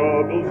and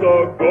troubles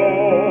are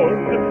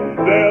gone.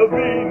 There'll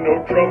be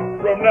no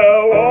Trump from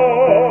now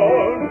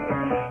on.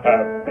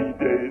 Happy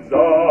days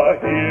are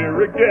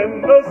here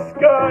again. The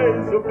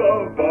skies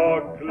above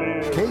are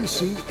clear.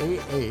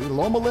 KCAA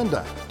Loma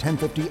Linda,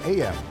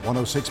 1050 AM,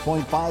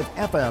 106.5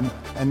 FM,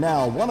 and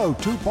now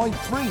 102.3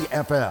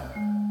 FM.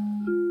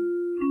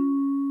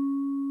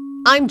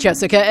 I'm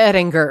Jessica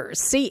Ettinger,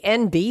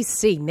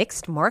 CNBC.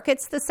 Mixed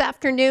markets this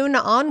afternoon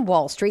on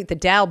Wall Street. The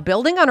Dow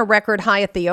building on a record high at the